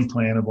the game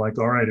plan of like,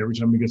 all right, every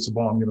time he gets the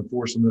ball, I'm going to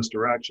force in this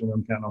direction.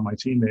 I'm counting on my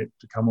teammate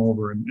to come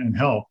over and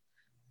help.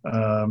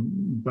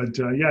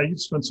 You'd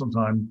spend some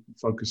time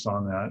focused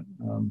on that.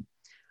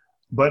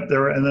 But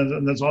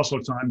there's also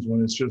times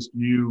when it's just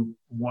you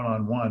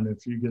one-on-one.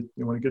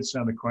 When it gets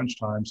down to crunch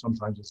time,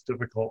 sometimes it's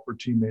difficult for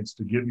teammates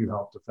to give you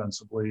help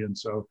defensively. And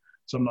so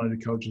sometimes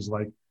the coach is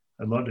like,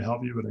 I'd love to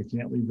help you, but I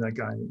can't leave that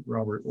guy,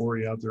 Robert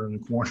Horry, out there in the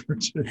corner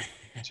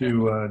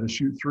to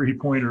shoot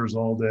 3-pointers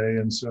all day.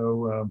 And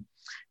so,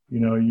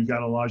 you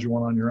got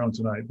Olajuwon on your own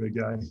tonight, big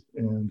guy.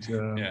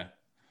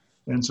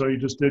 And so you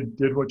just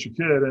did what you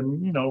could.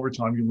 And, over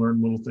time you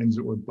learn little things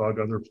that would bug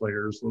other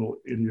players, little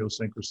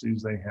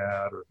idiosyncrasies they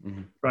had, or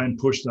try and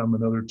push them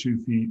another 2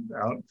 feet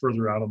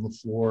further out on the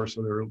floor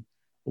so they're a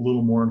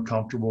little more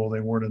uncomfortable. They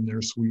weren't in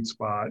their sweet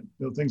spot.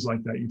 Things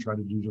like that you try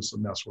to do just to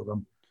mess with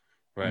them.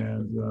 Right.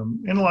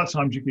 And a lot of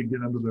times you could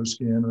get under their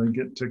skin, and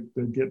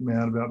they'd get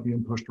mad about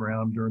being pushed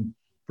around during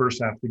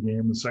first half of the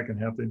game. The second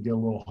half, they'd get a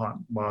little hot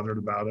and bothered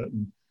about it,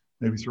 and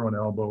maybe throw an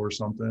elbow or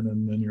something.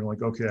 And then you're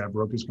like, okay, I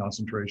broke his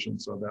concentration.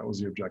 So that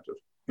was the objective.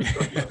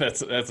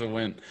 That's a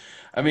win.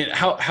 I mean,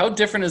 how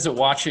different is it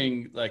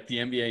watching like the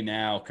NBA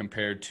now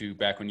compared to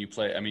back when you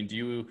play? I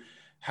mean,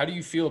 how do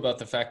you feel about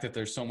the fact that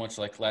there's so much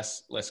like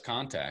less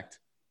contact?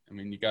 I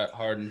mean, you got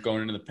Harden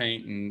going into the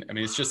paint, and I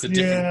mean, it's just a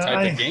different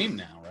type of game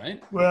now,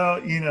 right? Well,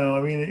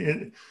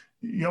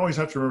 you always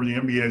have to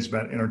remember the NBA is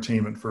about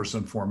entertainment first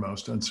and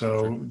foremost. And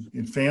so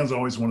fans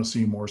always want to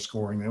see more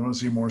scoring. They want to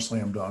see more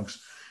slam dunks.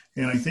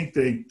 And I think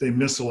they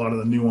miss a lot of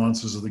the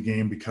nuances of the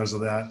game because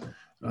of that.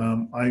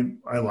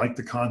 I like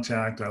the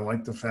contact. I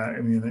like the fact,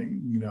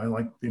 I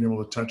like being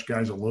able to touch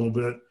guys a little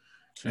bit.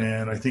 Sure.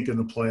 And I think in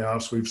the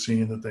playoffs, we've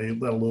seen that they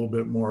let a little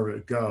bit more of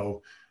it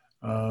go.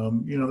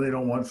 They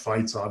don't want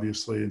fights,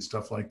 obviously, and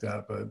stuff like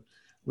that, but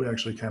we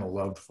actually kind of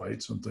loved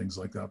fights and things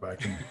like that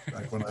back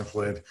when I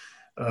played.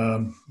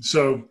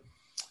 So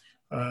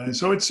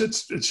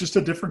it's just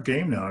a different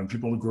game now, and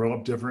people grow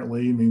up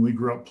differently. I mean, we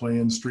grew up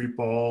playing street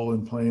ball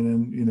and playing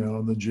in,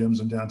 the gyms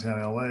in downtown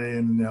LA,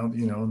 and now,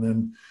 and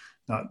then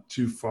not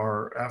too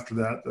far after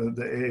that,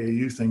 the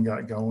AAU thing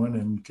got going,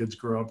 and kids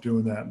grow up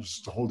doing that. It's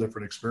just a whole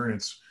different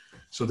experience.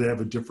 So they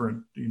have a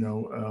different,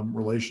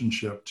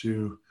 relationship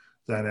to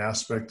that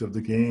aspect of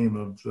the game,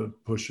 of the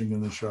pushing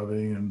and the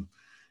shoving. And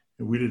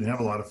we didn't have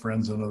a lot of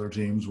friends on other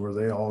teams where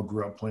they all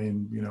grew up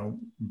playing,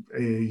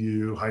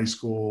 AAU, high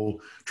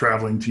school,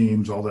 traveling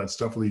teams, all that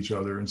stuff with each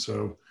other. And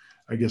so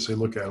I guess they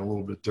look at it a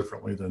little bit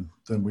differently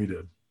than we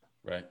did.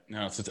 Right.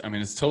 No, it's a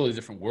totally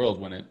different world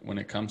when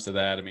it comes to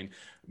that. I mean,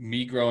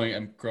 me growing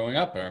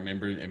up, I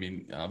remember,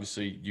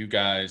 obviously you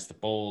guys, the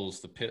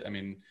Bulls, the Pit,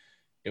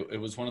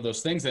 it was one of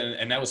those things,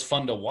 and that was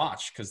fun to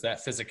watch because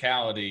that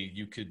physicality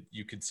you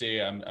could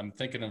see. I'm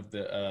thinking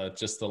of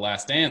just the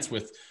Last Dance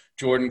with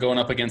Jordan going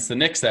up against the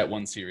Knicks that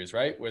one series,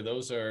 right? Where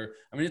those are,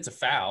 it's a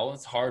foul,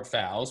 it's hard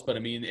fouls, but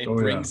it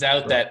brings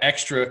out that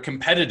extra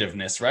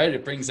competitiveness, right?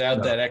 It brings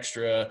out that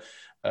extra.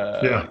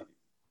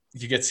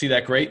 You get to see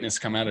that greatness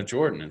come out of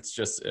Jordan. It's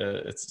just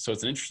it's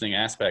an interesting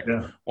aspect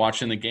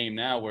watching the game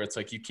now, where it's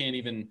like you can't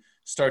even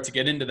start to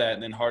get into that,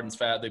 and then Harden's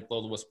fat, they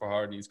blow the whistle for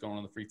Harden, he's going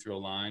on the free throw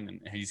line,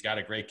 and he's got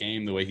a great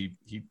game the way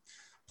he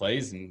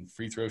plays and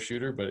free throw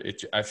shooter, but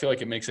I feel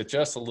like it makes it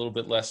just a little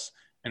bit less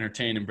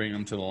entertaining and bringing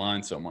them to the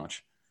line so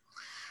much.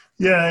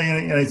 Yeah,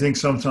 and I think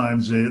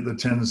sometimes the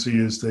tendency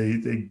is they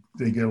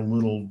get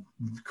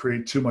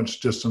create too much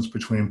distance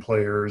between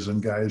players,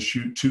 and guys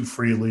shoot too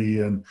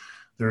freely. And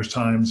there's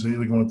times, I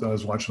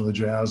was watching the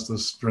Jazz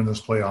during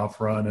this playoff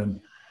run,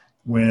 and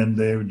when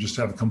they would just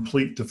have a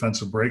complete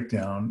defensive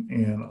breakdown,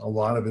 and a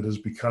lot of it is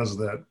because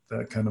of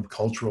that kind of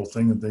cultural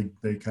thing that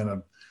they kind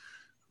of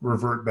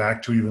revert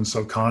back to, even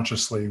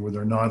subconsciously, where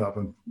they're not up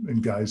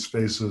in guys'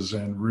 faces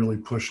and really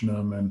pushing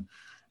them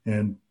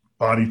and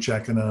body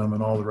checking them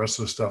and all the rest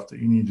of the stuff that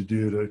you need to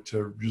do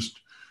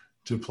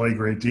to play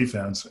great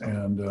defense.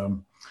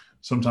 And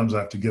sometimes I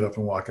have to get up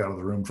and walk out of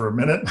the room for a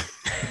minute.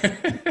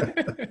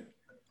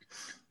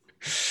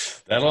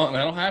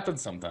 That'll happen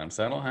sometimes.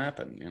 That'll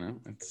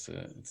happen.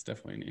 It's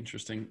definitely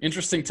an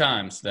interesting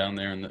times down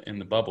there in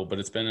the bubble, but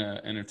it's been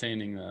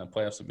entertaining.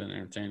 Playoffs have been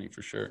entertaining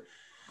for sure.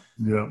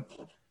 Yeah.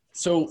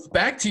 So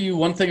back to you.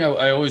 One thing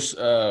I always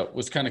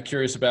was kind of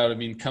curious about.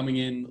 Coming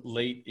in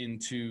late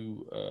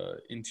into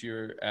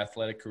your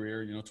athletic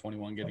career,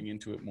 21, getting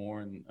into it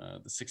more, and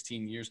the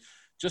 16 years.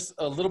 just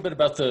a little bit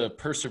about the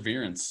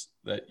perseverance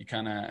that you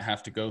kind of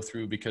have to go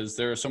through, because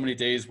there are so many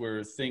days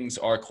where things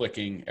are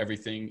clicking,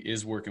 everything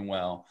is working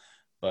well.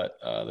 But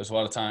there's a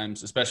lot of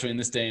times, especially in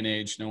this day and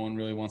age, no one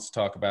really wants to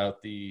talk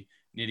about the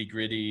nitty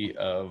gritty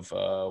of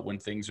when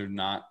things are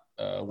not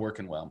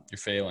working well. You're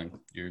failing,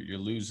 you're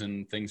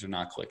losing, things are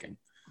not clicking.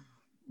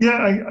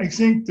 Yeah, I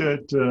think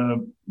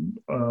that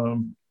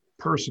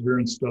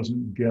perseverance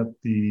doesn't get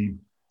the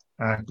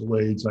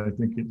accolades I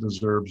think it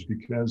deserves,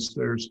 because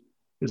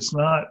it's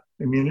not,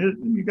 I mean,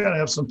 you got to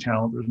have some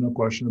talent. There's no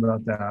question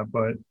about that.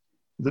 But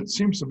that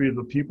seems to be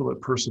the people that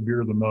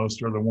persevere the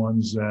most are the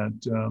ones that,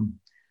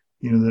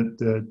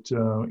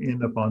 that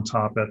end up on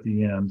top at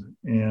the end.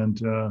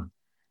 And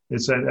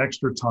it's that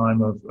extra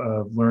time of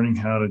learning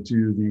how to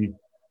do,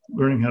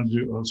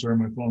 oh, sorry,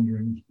 my phone's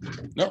ringing.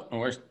 No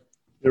worries.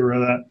 Get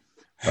rid of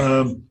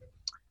that.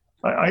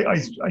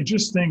 I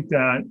just think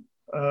that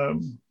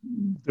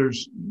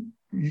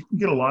you can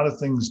get a lot of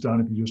things done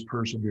if you just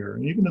persevere.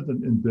 And even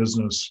in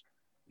business,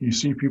 you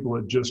see people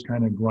that just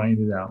kind of grind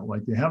it out.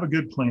 Like they have a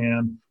good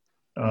plan.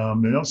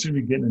 They don't seem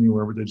to be getting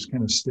anywhere, but they just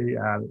kind of stay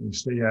at it and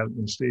stay at it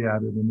and stay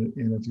at it.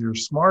 And if you're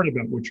smart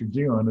about what you're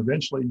doing,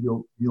 eventually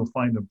you'll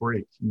find a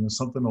break.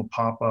 Something will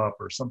pop up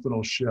or something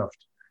will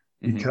shift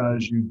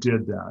because you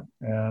did that.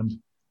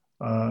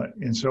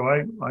 And so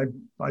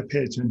I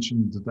pay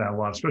attention to that a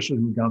lot, especially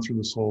we've gone through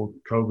this whole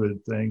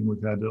COVID thing.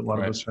 We've had a lot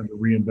of us had to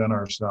reinvent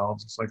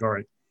ourselves. It's like, all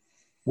right,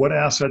 what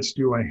assets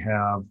do I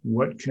have?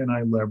 What can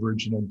I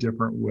leverage in a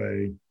different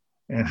way?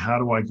 And how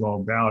do I go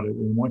about it?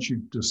 And once you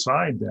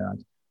decide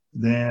that,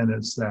 then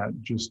it's that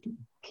just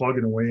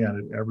plugging away at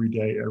it every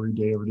day.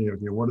 Okay,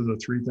 what are the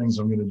 3 things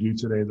I'm going to do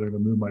today that are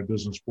going to move my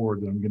business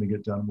forward that I'm going to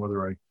get done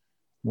whether I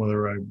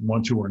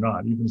want to or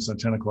not, even if it's at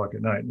 10 o'clock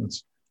at night. And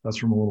that's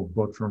from a little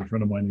book from a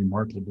friend of mine named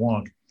Mark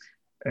LeBlanc.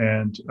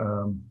 And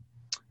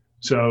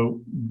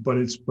but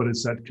it's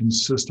that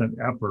consistent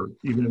effort,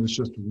 even if it's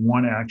just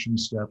 1 action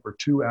step or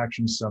 2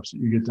 action steps that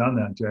you get done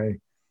that day,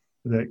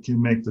 that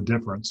can make the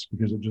difference,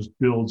 because it just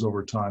builds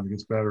over time. It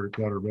gets better.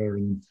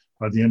 And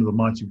by the end of the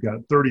month, you've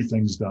got 30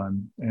 things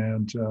done.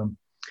 And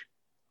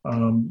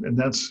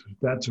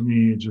that to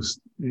me,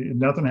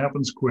 nothing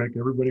happens quick.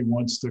 Everybody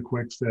wants the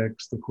quick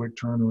fix, the quick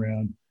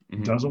turnaround.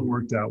 It doesn't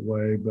work that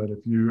way. But if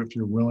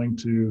you're willing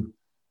to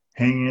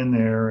hang in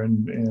there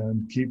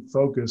and keep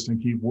focused and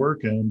keep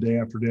working day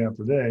after day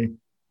after day,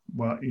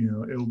 well,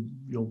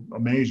 you'll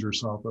amaze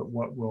yourself at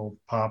what will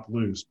pop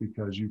loose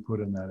because you put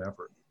in that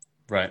effort.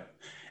 Right.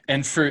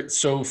 And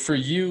for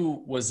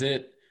you, was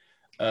it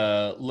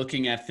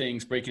looking at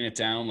things, breaking it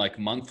down like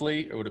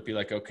monthly, or would it be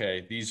like,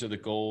 okay, these are the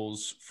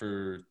goals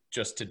for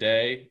just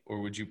today,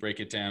 or would you break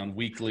it down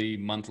weekly,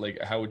 monthly?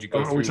 How would you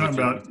go through? Are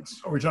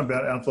we talking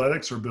about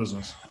athletics or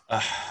business?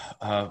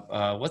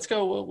 Let's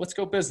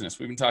go business.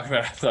 We've been talking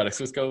about athletics.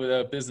 Let's go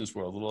with business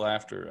world a little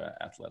after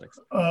athletics.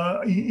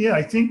 Yeah,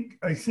 I think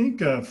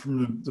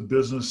from the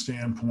business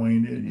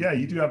standpoint,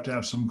 you do have to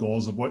have some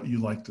goals of what you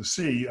like to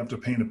see. You have to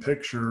paint a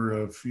picture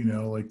of,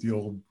 like the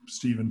old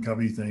Stephen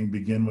Covey thing,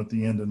 begin with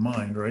the end in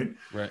mind, right?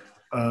 Right.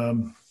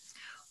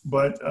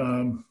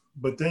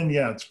 But then, you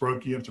have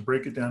to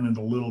break it down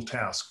into little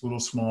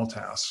small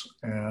tasks.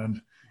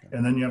 And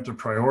then you have to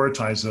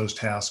prioritize those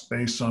tasks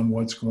based on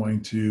what's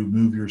going to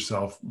move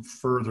yourself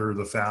further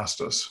the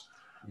fastest.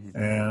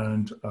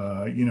 And,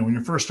 when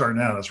you're first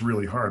starting out, it's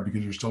really hard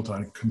because you're still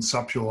trying to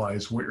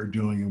conceptualize what you're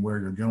doing and where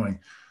you're going.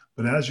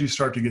 But as you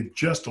start to get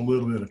just a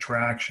little bit of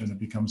traction, it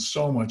becomes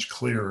so much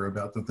clearer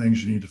about the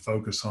things you need to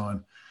focus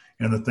on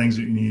and the things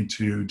that you need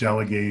to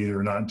delegate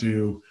or not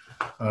do.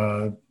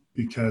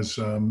 Because,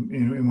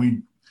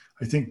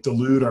 I think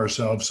delude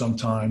ourselves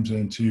sometimes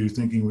into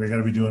thinking we got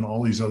to be doing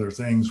all these other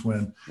things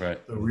when the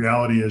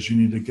reality is you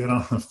need to get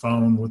on the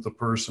phone with the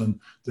person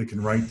that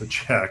can write the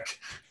check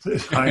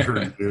that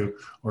hired you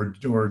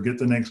or get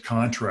the next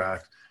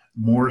contract,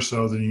 more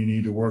so than you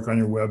need to work on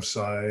your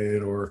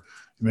website or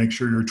make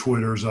sure your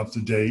Twitter's up to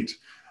date.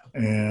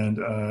 And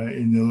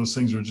those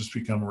things are just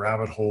become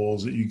rabbit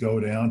holes that you go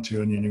down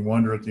to, and then you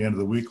wonder at the end of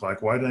the week,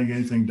 like, why didn't I get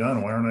anything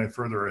done? Why aren't I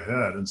further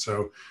ahead? And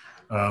so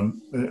a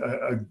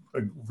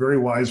very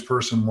wise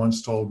person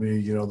once told me,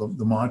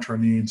 the mantra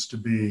needs to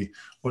be,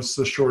 what's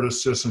the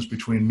shortest distance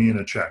between me and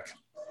a check?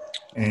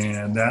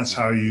 And that's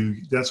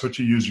what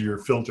you use your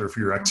filter for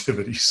your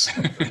activities.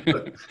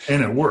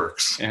 And it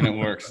works. I'm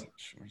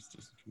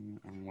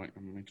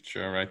making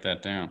sure I write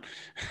that down.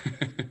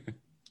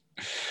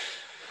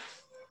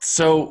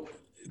 So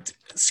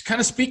it's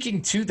kind of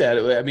speaking to that.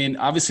 I mean,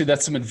 obviously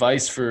that's some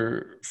advice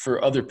for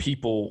other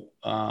people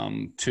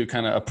to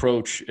kind of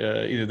approach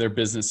either their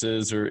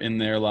businesses or in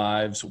their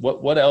lives.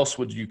 What else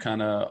would you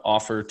kind of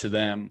offer to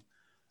them?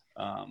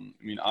 I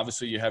mean,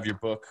 obviously you have your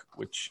book,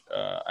 which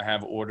I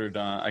have ordered.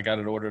 I got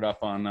it ordered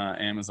up on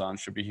Amazon.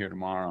 Should be here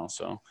tomorrow.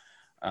 So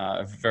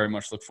I very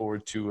much look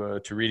forward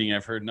to reading.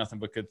 I've heard nothing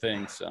but good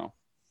things. So.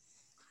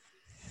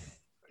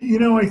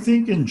 I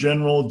think in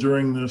general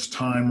during this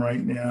time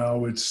right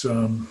now, it's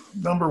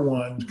number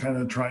one, kind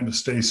of trying to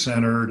stay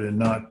centered and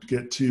not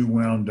get too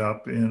wound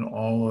up in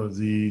all of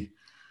the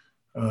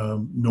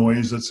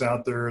noise that's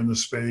out there in the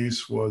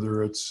space,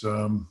 whether it's,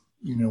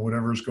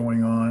 whatever's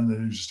going on.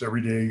 And just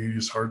every day,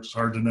 it's hard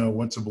to know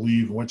what to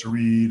believe and what to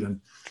read. And,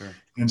 Sure.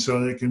 and so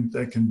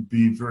that can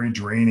be very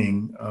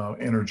draining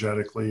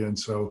energetically. And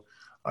so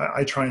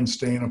I try and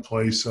stay in a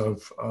place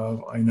of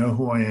I know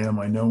who I am.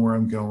 I know where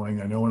I'm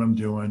going. I know what I'm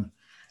doing.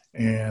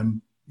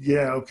 And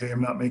yeah, okay,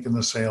 I'm not making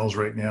the sales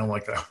right now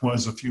like I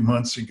was a few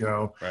months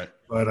ago, Right.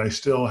 but I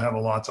still have a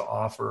lot to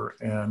offer.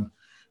 And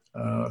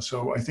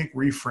so I think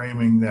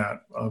reframing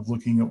that of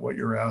looking at what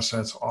your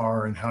assets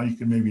are and how you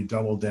can maybe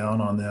double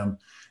down on them.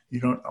 You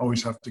don't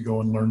always have to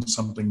go and learn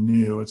something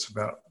new. It's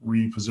about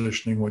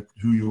repositioning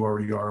who you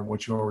already are,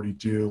 what you already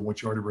do,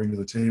 what you already bring to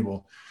the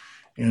table.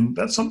 And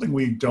that's something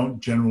we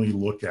don't generally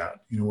look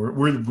at.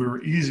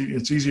 We're easy.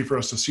 It's easy for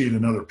us to see it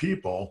in other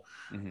people,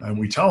 and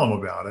we tell them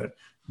about it.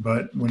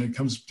 But when it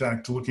comes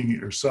back to looking at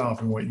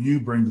yourself and what you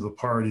bring to the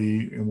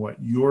party and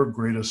what your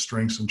greatest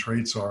strengths and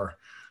traits are,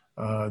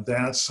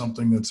 that's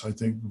something that's, I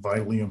think,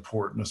 vitally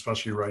important,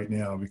 especially right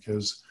now,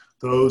 because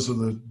those are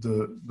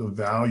the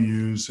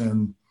values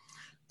and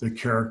the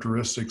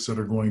characteristics that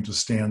are going to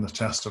stand the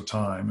test of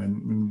time.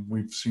 And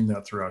we've seen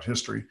that throughout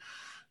history.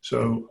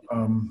 So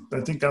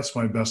I think that's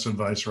my best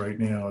advice right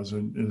now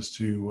is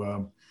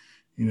to,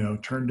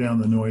 turn down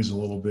the noise a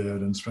little bit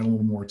and spend a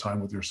little more time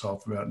with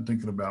yourself and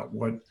thinking about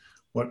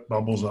what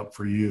bubbles up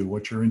for you,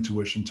 what's your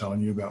intuition telling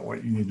you about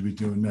what you need to be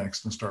doing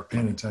next, and start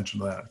paying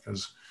attention to that,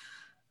 because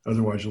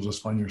otherwise you'll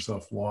just find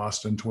yourself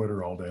lost in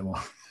Twitter all day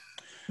long.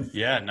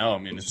 Yeah, no, I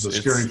mean, it's a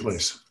scary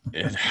place.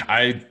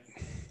 I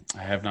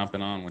have not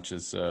been on, which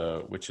is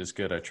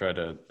good. I try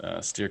to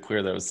steer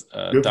clear. That was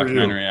a Good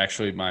documentary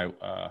actually my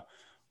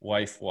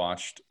wife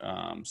watched.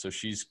 So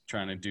she's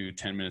trying to do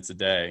 10 minutes a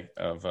day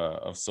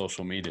of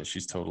social media.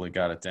 She's totally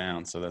got it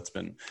down. So it's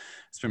been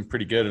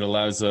pretty good. It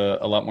allows a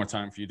lot more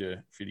time for you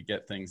to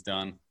get things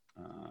done.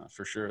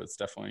 For sure. It's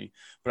definitely,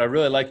 but I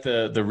really like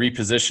the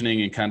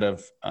repositioning and kind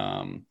of,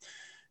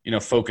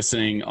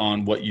 focusing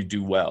on what you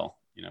do well,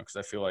 because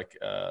I feel like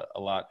a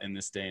lot in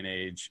this day and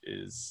age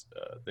is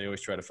they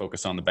always try to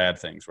focus on the bad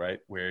things, right?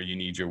 Where you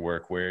need your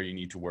work, where you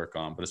need to work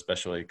on, but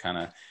especially kind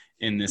of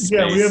in this space.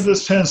 Yeah, we have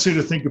this tendency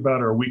to think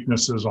about our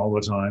weaknesses all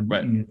the time.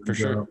 Right, for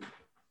sure.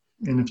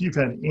 And if you've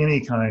had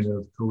any kind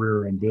of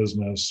career in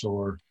business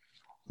or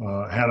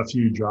had a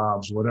few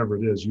jobs,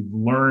 whatever it is, you've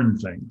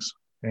learned things.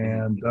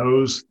 And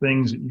those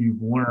things that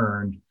you've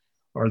learned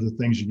are the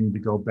things you need to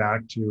go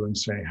back to and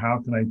say,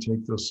 how can I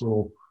take this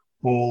little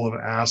bowl of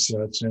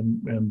assets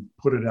and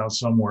put it out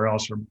somewhere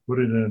else or put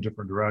it in a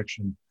different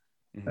direction?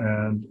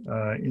 And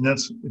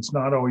it's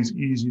not always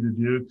easy to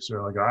do, because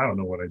they're like, I don't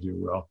know what I do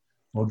well.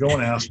 Well, go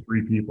and ask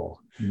 3 people,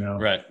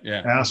 Right.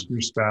 Yeah. Ask your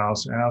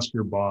spouse, ask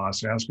your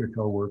boss, ask your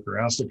coworker,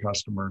 ask the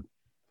customer,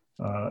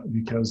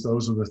 because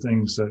those are the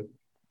things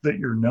that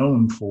you're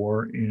known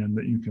for and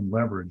that you can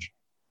leverage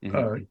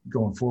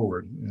going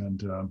forward.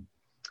 And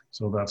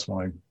so that's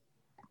my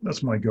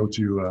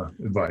go-to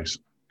advice.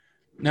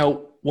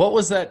 Now, what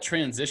was that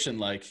transition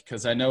like?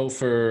 Because I know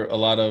for a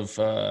lot of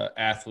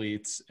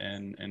athletes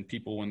and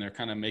people, when they're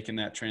kind of making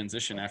that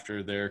transition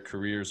after their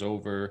career's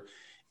over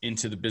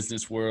into the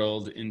business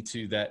world,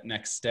 into that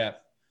next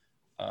step,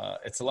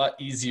 it's a lot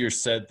easier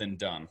said than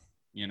done.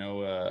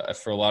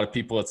 For a lot of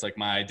people, it's like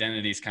my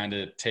identity's kind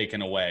of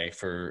taken away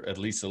for at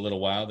least a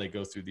little while. They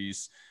go through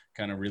these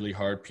kind of really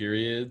hard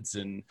periods.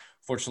 And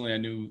fortunately, I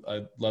knew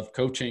I loved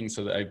coaching,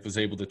 so that I was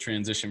able to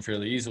transition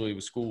fairly easily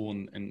with school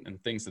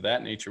and things of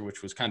that nature,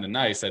 which was kind of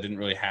nice. I didn't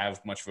really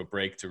have much of a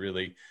break to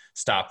really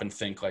stop and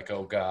think like,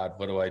 oh God,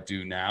 what do I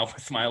do now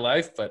with my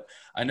life? But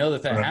I know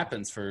that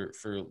happens for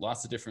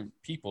lots of different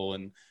people.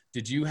 And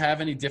did you have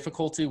any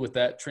difficulty with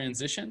that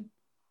transition?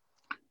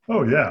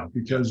 Oh yeah,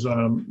 because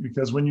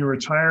when you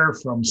retire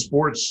from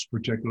sports,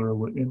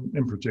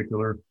 in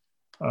particular,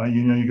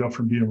 you go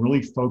from being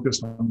really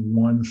focused on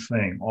one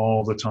thing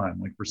all the time.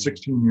 Like for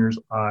 16 years,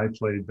 I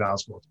played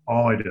basketball. It's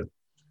all I did.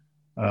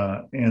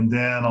 And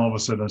then all of a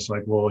sudden it's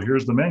like, well,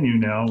 here's the menu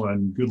now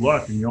and good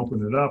luck. And you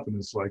open it up and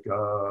it's like,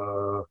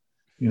 where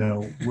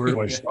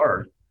do I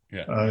start?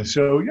 Yeah.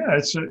 So yeah,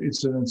 it's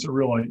a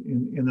real,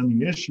 and then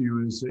the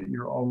issue is that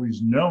you're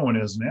always known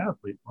as an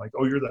athlete, like,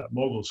 oh, you're that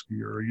mogul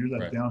skier, or you're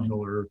that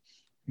downhiller,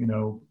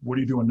 what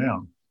are you doing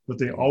now? But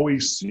they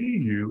always see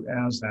you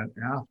as that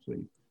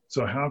athlete.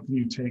 So how can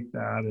you take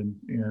that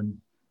and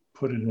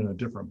put it in a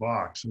different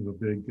box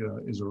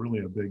is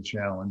really a big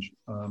challenge.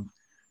 In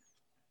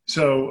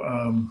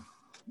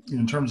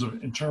terms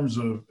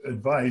of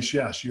advice,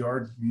 yes, you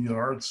are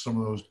some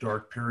of those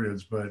dark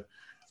periods, but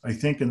I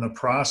think in the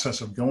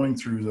process of going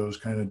through those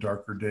kind of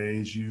darker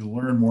days, you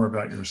learn more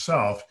about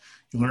yourself.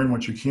 You learn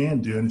what you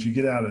can do. And if you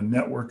get out and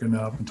network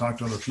enough and talk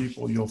to other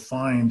people, you'll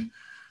find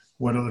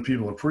what other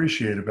people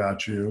appreciate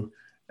about you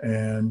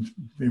and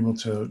be able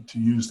to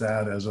use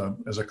that as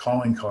a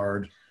calling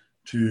card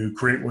to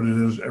create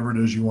whatever it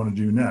is you want to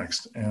do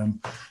next. And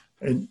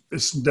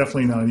it's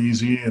definitely not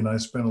easy. And I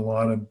spent a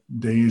lot of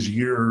days,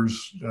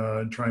 years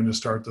trying to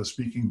start the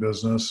speaking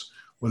business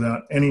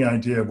without any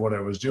idea of what I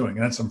was doing.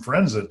 I had some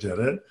friends that did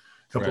it,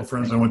 couple of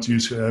friends I went to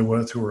UCLA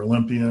with who were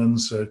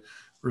Olympians that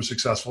were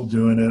successful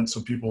doing it.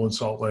 Some people in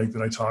Salt Lake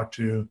that I talked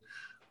to.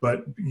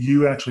 But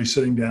you actually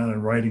sitting down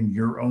and writing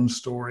your own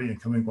story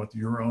and coming up with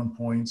your own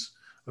points,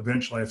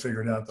 eventually I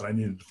figured out that I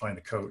needed to find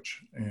a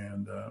coach.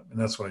 And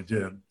that's what I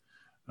did.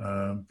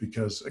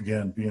 Because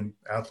again, being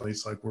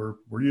athletes, like we're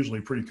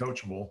usually pretty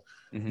coachable.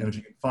 Mm-hmm. And if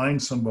you can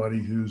find somebody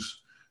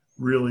who's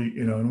really,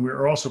 and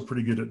we're also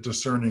pretty good at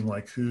discerning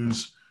like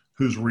who's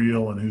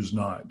real and who's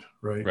not,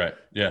 right? Right.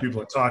 Yeah.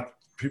 People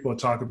that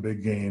talk a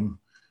big game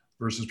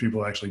versus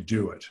people that actually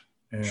do it.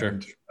 And sure.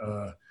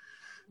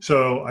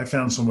 So I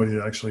found somebody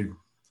that actually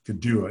could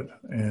do it,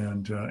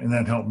 and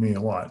that helped me a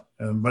lot.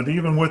 But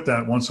even with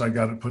that, once I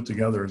got it put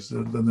together,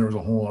 then there was a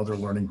whole other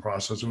learning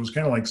process. It was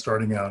kind of like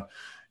starting out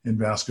in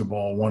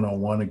basketball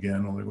 101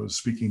 again, when it was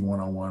speaking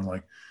 101,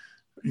 like,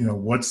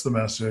 what's the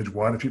message?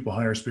 Why do people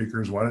hire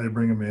speakers? Why do they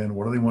bring them in?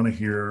 What do they want to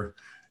hear?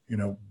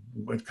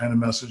 What kind of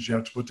message you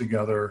have to put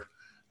together?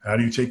 How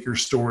do you take your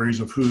stories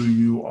of who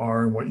you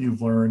are and what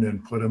you've learned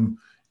and put them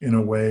in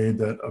a way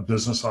that a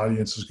business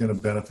audience is going to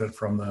benefit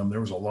from them?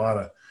 There was a lot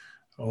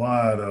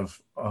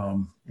of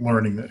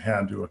learning that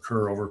had to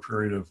occur over a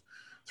period of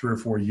 3 or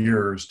 4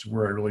 years to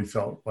where I really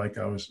felt like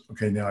I was,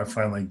 okay, now I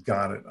finally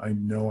got it. I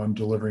know I'm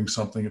delivering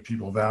something that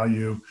people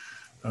value.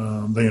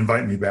 They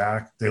invite me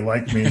back. They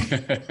like me.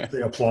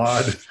 They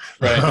applaud.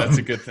 Right. That's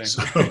a good thing.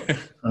 So,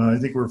 I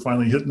think we're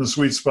finally hitting the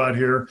sweet spot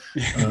here.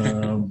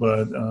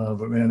 But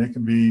man, it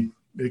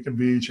can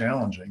be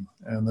challenging.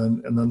 And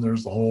then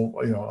there's the whole,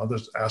 other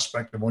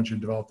aspect of once you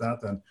develop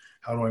that, then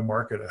how do I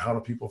market it? How do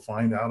people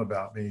find out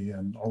about me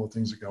and all the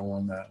things that go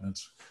on that? And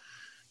it's,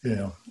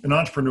 an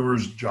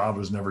entrepreneur's job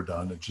is never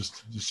done. It's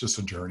just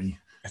a journey.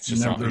 It's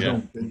just there's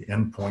no big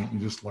end point. You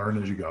just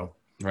learn as you go.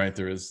 Right.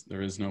 There is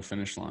no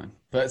finish line.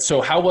 But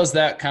so how was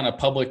that kind of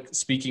public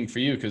speaking for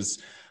you? Because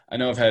I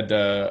know I've had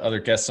other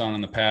guests on in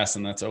the past,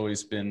 and that's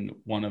always been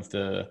one of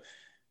the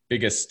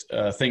biggest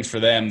things for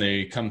them.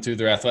 They come through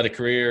their athletic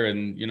career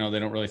and, they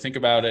don't really think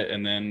about it.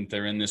 And then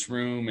they're in this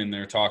room and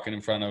they're talking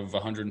in front of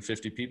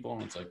 150 people.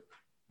 And it's like,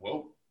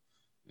 whoa,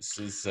 this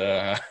is,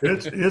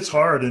 it's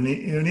hard. And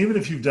even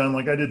if you've done,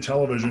 like I did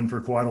television for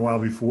quite a while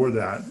before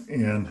that.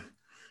 And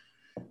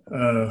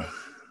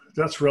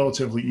that's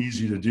relatively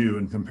easy to do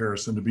in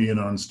comparison to being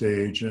on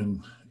stage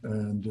and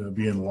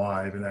being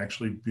live and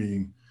actually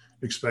being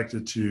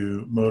expected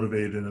to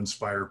motivate and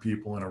inspire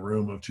people in a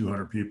room of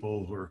 200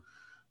 people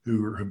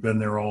who have been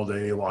there all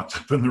day, locked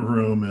up in the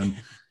room, and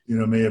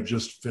may have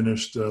just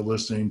finished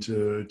listening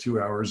to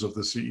 2 hours of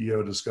the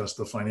CEO discuss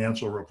the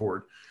financial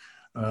report,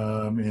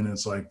 and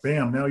it's like,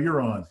 bam, now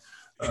you're on.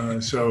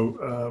 It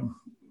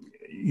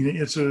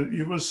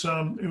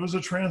was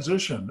a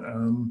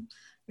transition,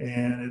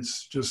 and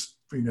it's just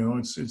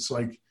it's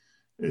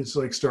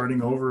like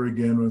starting over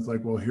again with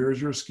like, well,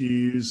 here's your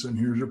skis and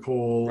here's your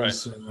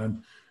poles, right.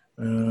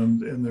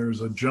 And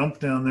there's a jump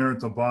down there at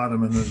the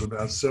bottom, and there's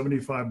about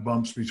 75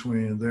 bumps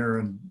between there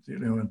and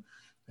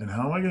and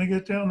how am I going to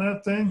get down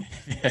that thing?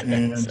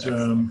 And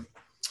exactly.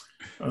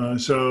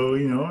 So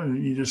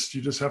and you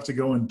just have to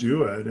go and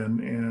do it.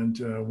 And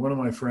one of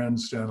my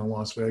friends down in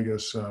Las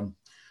Vegas,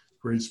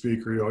 great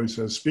speaker, he always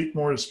says, speak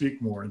more to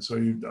speak more. And so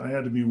I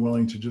had to be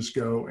willing to just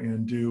go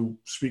and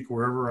speak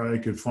wherever I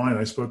could find.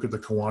 I spoke at the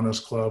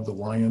Kiwanis Club, the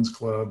Lions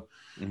Club,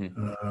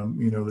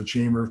 mm-hmm. The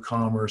Chamber of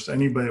Commerce,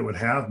 anybody that would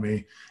have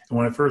me. And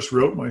when I first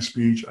wrote my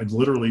speech, I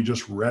literally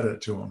just read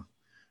it to them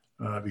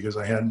because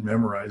I hadn't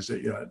memorized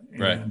it yet. And,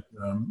 right.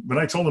 But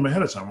I told them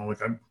ahead of time, I'm like,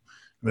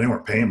 they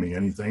weren't paying me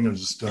anything. I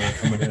was just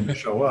coming in to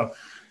show up.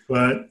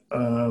 But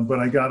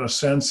I got a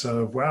sense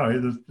of, wow,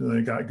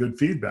 they got good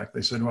feedback.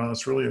 They said, wow,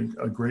 that's really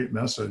a great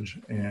message.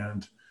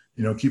 And,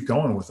 keep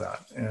going with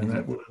that. And mm-hmm.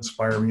 that would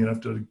inspire me enough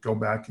to go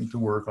back into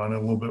work on it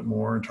a little bit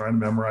more and try to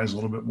memorize a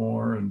little bit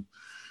more. And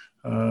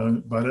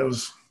but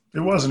it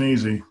wasn't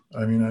easy.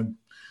 I mean,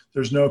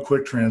 there's no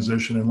quick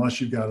transition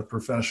unless you've got a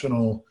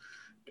professional,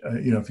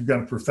 if you've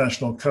got a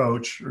professional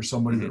coach or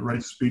somebody mm-hmm. that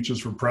writes speeches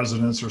for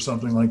presidents or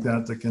something like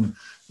that, that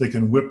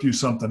can whip you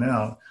something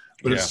out.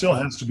 But it still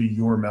has to be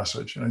your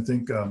message. And I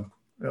think a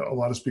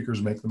lot of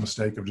speakers make the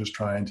mistake of just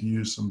trying to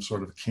use some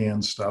sort of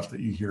canned stuff that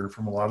you hear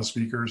from a lot of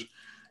speakers.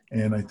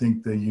 And I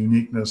think the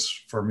uniqueness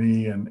for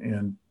me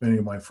and many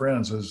of my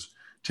friends is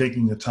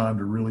taking the time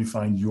to really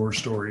find your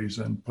stories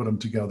and put them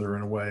together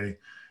in a way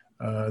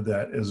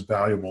that is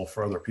valuable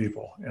for other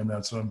people. And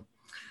it's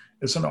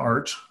an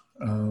art,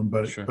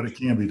 but it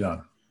can be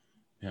done.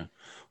 Yeah.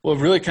 Well,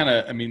 really kind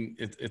of,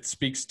 it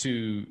speaks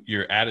to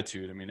your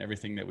attitude.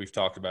 Everything that we've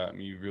talked about,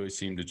 you really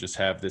seem to just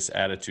have this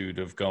attitude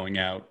of going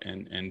out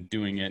and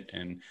doing it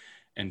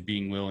and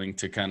being willing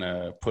to kind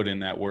of put in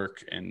that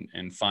work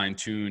and fine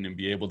tune and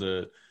be able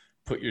to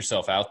put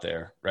yourself out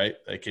there, right?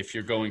 Like if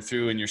you're going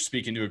through and you're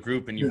speaking to a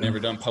group and you've never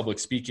done public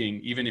speaking,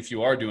 even if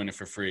you are doing it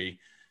for free,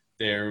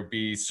 there would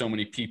be so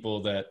many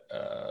people that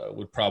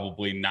would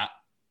probably not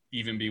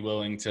even be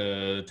willing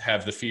to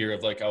have the fear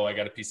of like, oh, I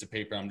got a piece of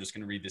paper, I'm just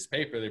going to read this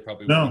paper. They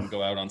probably No. wouldn't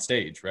go out on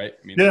stage, right?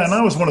 I mean, Yeah, and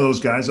I was one of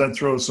those guys. I'd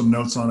throw some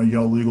notes on a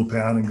yellow legal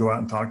pad and go out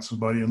and talk to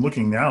somebody. And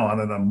looking now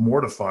on it, I'm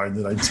mortified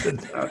that I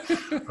did that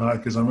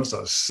because I must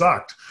have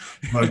sucked.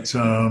 But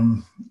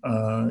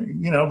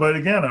but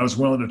again, I was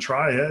willing to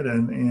try it,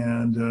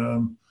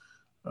 and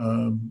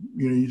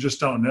you just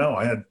don't know.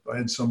 I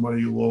had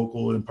somebody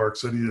local in Park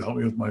City to help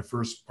me with my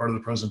first part of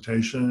the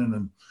presentation,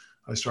 and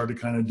I started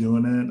kind of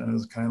doing it, and I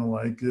was kind of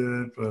like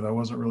it, but I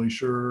wasn't really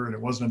sure. And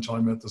it wasn't until I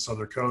met this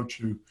other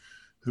coach who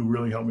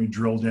really helped me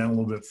drill down a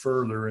little bit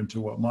further into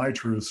what my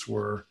truths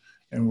were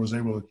and was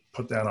able to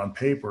put that on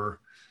paper.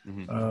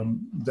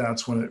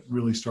 That's when it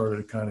really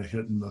started kind of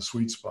hitting the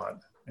sweet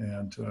spot.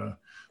 And,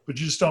 but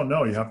you just don't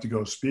know. You have to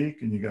go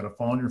speak, and you got to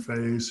fall on your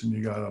face, and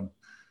you got to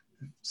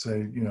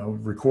say,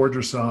 record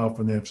yourself,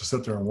 and they have to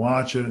sit there and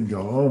watch it and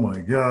go, oh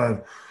my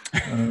God.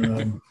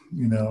 Then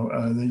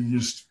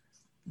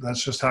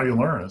that's just how you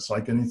learn. It's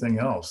like anything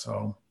else.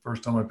 So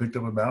first time I picked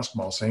up a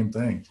basketball, same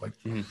thing. Like,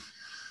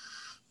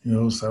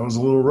 so that was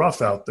a little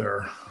rough out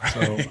there.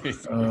 So,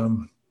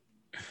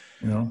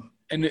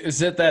 And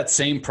is it that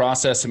same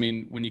process? I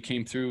mean, when you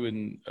came through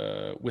and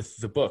with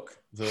the book,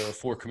 the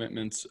 4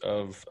 commitments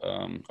of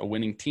a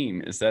winning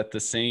team, is that the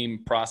same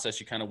process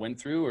you kind of went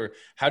through, or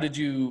how'd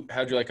you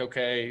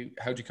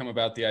come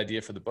about the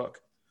idea for the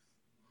book?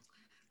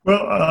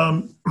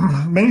 Well,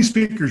 many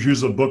speakers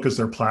use a book as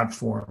their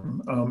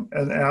platform.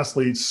 As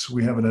athletes,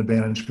 we have an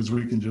advantage because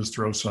we can just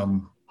throw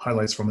some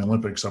highlights from the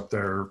Olympics up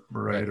there,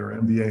 right? Or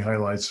NBA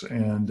highlights,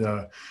 and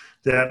that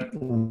at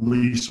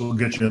least will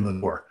get you in the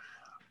door.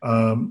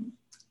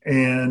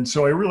 And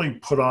so I really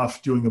put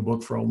off doing a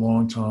book for a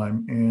long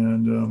time,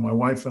 and my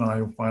wife and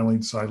I finally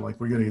decided, like,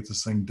 we got to get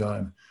this thing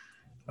done.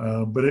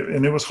 But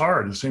it was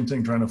hard. The same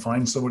thing, trying to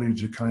find somebody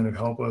to kind of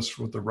help us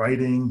with the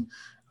writing,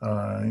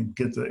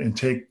 and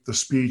take the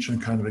speech and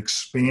kind of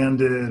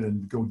expand it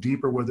and go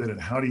deeper with it.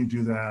 And how do you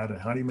do that? And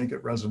how do you make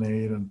it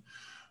resonate? And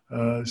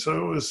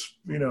so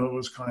it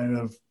was kind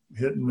of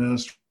hit and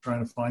miss,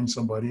 trying to find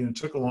somebody. And it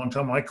took a long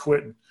time. I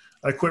quit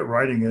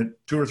writing it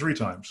 2 or 3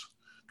 times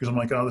because I'm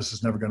like, oh, this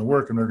is never going to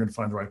work. I'm never going to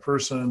find the right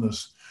person.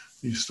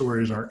 These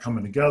stories aren't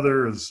coming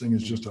together. This thing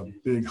is just a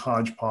big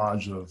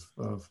hodgepodge of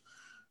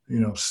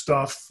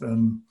stuff.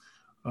 And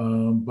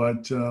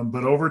but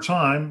over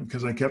time,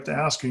 because I kept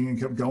asking and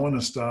kept going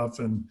to stuff,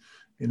 and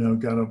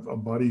got a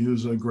buddy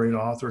who's a great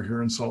author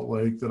here in Salt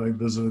Lake that I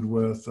visited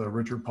with,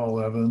 Richard Paul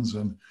Evans,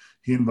 and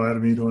he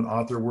invited me to an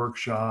author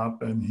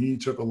workshop, and he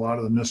took a lot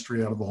of the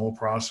mystery out of the whole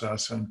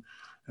process, and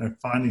it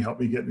finally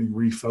helped me get me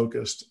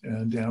refocused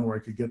and down where I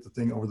could get the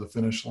thing over the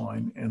finish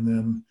line. And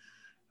then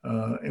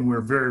and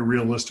we're very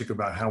realistic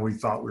about how we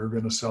thought we were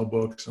going to sell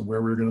books and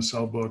where we were going to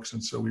sell books,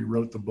 and so we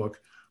wrote the book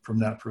from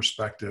that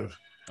perspective.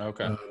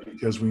 Okay.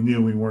 Because we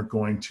knew we weren't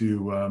going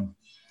to,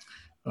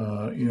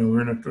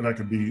 we're not going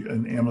to be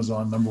an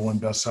Amazon #1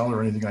 bestseller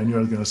or anything. I knew I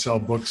was going to sell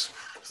books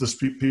to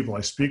the people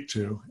I speak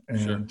to,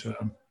 and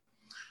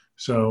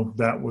so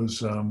that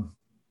was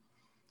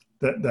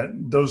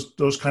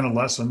those kind of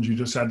lessons you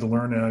just had to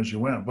learn as you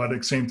went. But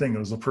the same thing, it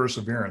was the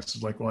perseverance.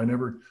 It's like, well, I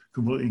never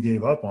completely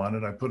gave up on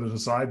it. I put it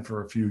aside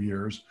for a few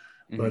years,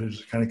 but it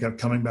just kind of kept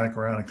coming back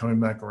around,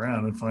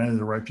 and finally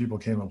the right people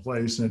came in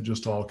place, and it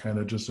just all kind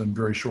of just in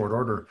very short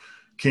order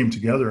came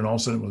together, and all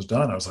of a sudden it was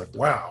done. I was like,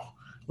 wow,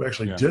 we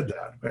actually did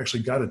that. We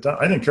actually got it done.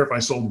 I didn't care if I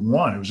sold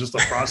 1. It was just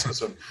the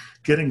process of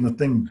getting the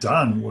thing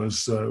done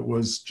was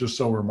just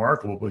so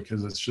remarkable,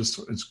 because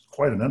it's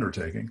quite an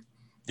undertaking.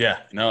 Yeah,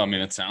 no, I mean,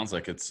 it sounds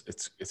like it's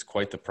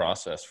quite the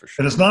process for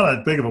sure. And it's not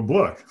that big of a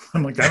book.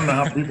 I'm like, I don't know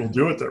how people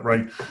do it that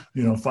write,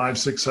 500,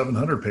 600,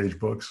 700 page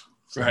books.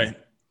 So. Right.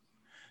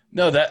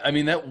 No,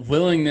 that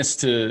willingness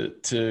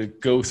to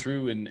go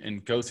through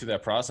and go through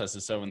that process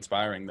is so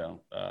inspiring,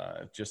 though.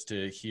 Just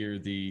to hear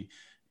and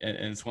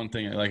it's one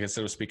thing, like I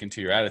said, was speaking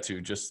to your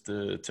attitude, just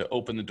to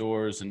open the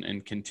doors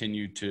and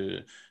continue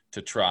to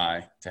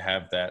try to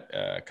have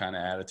that kind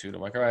of attitude of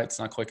like, all right, it's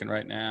not clicking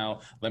right now.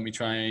 Let me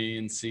try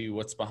and see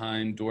what's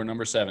behind door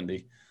number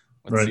 70.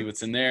 Let's see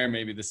what's in there.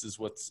 Maybe this is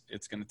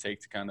it's going to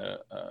take to kind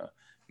of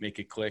make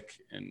it click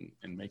and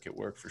make it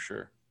work for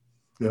sure.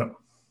 Yeah.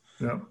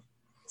 Yeah.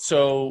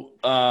 So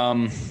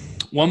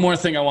one more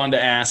thing I wanted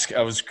to ask,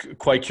 I was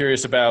quite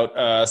curious about,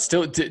 a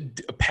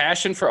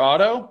passion for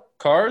auto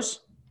cars?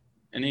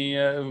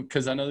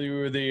 Because I know you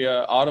were the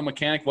auto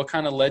mechanic. What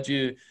kind of led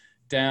you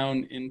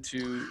down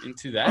into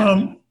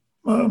that?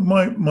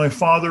 My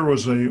father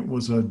was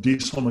a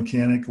diesel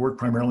mechanic, worked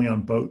primarily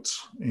on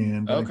boats,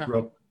 and okay.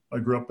 I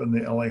grew up in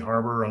the LA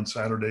Harbor on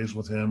Saturdays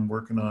with him,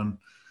 working on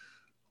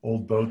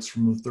old boats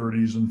from the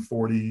 30s and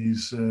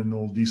 40s and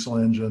old diesel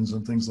engines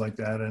and things like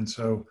that. And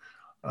so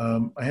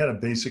I had a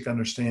basic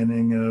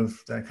understanding of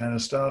that kind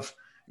of stuff.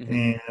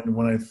 Mm-hmm. And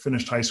when I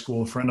finished high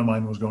school, a friend of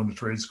mine was going to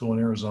trade school in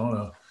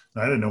Arizona,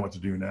 and I didn't know what to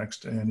do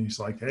next. And he's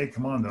like, hey,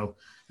 come on, though.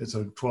 It's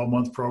a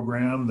 12-month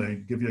program. They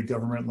give you a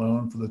government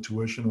loan for the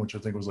tuition, which I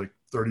think was like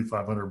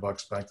 $3,500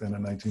 back then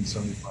in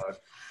 1975.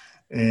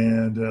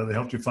 And they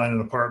helped you find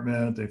an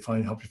apartment. They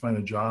helped you find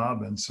a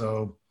job. And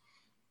so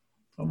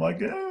I'm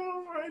like,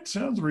 all right,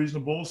 sounds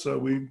reasonable. So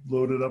we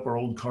loaded up our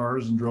old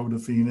cars and drove to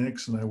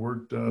Phoenix, and I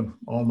worked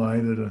all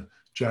night at a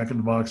Jack in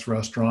the Box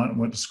restaurant and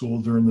went to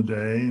school during the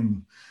day.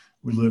 And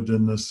we lived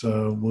in this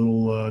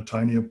little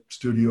tiny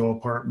studio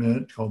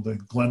apartment called the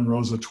Glen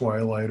Rosa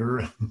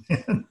Twilighter.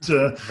 and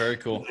Very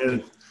cool.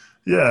 they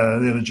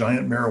had a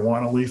giant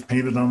marijuana leaf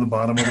painted on the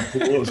bottom of the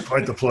pool. It was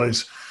quite the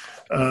place.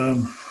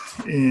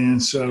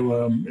 And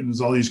so and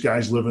there's all these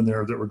guys living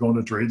there that were going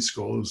to trade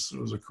school. It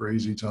was a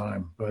crazy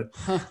time. But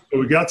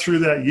we got through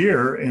that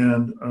year,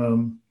 and,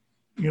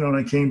 and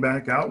I came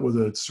back out with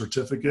a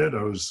certificate.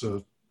 I was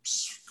a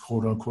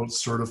quote unquote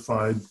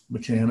certified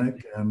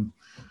mechanic, and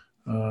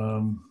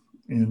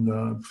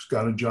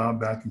got a job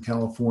back in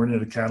California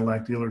at a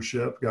Cadillac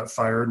dealership. Got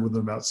fired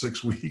within about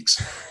 6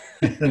 weeks.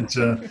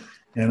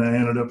 And I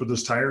ended up at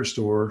this tire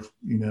store,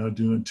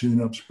 doing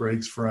tune-ups,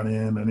 brakes, front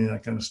end, any of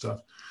that kind of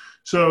stuff.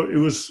 So it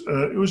was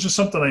just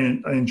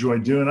something I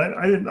enjoyed doing.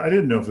 I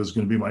didn't know if it was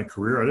going to be my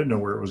career. I didn't know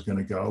where it was going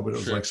to go, but it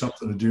was like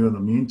something to do in the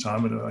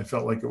meantime. And I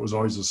felt like it was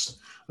always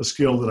a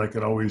skill that I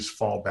could always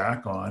fall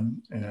back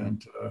on.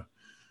 And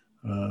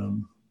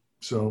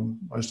so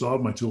I still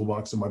have my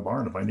toolbox in my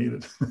barn if I need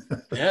it.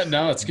 Yeah,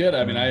 no, it's good.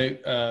 I mean,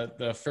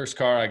 the first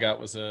car I got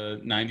was a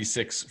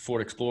 96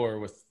 Ford Explorer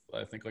with,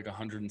 I think, like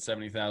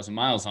 170,000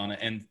 miles on it.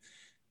 And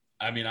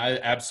I mean, I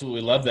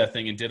absolutely loved that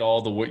thing and did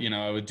all the work.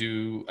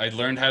 I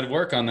learned how to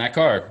work on that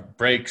car,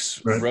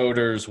 brakes,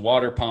 rotors,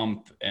 water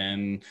pump.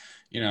 And,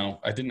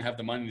 I didn't have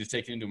the money to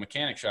take it into a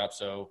mechanic shop.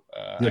 So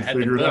I had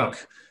the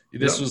book.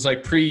 This was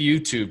like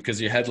pre-YouTube,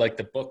 because you had like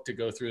the book to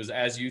go through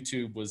as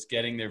YouTube was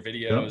getting their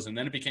videos. And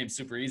then it became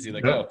super easy.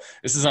 Like, oh,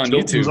 this is on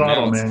YouTube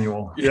now.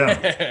 Manual. Yeah,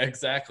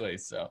 exactly.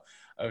 So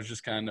I was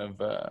just kind of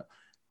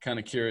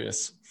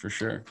curious, for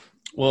sure.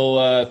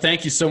 Well,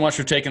 thank you so much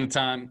for taking the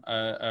time.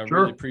 I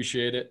really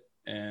appreciate it.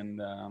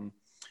 And I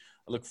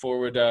look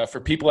forward for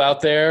people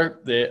out there,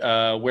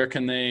 where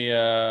can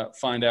they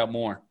find out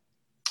more?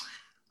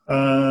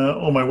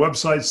 My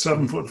website's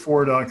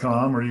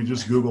 7foot4.com, or you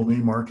just Google me,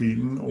 Mark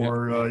Eaton,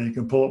 or you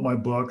can pull up my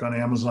book on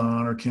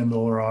Amazon or Kindle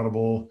or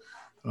Audible,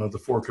 The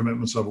 4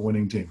 Commitments of a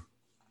Winning Team.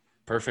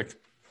 Perfect.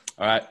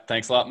 All right.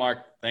 Thanks a lot, Mark.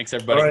 Thanks,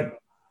 everybody. All right.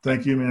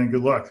 Thank you, man.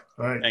 Good luck.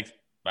 All right. Thanks.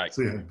 Bye.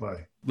 See you.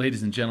 Bye.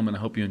 Ladies and gentlemen, I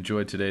hope you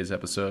enjoyed today's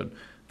episode.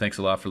 Thanks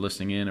a lot for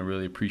listening in. I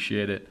really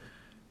appreciate it.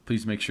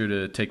 Please make sure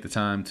to take the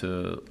time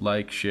to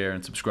like, share,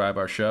 and subscribe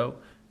our show.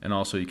 And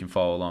also you can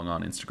follow along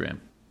on Instagram.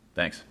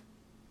 Thanks.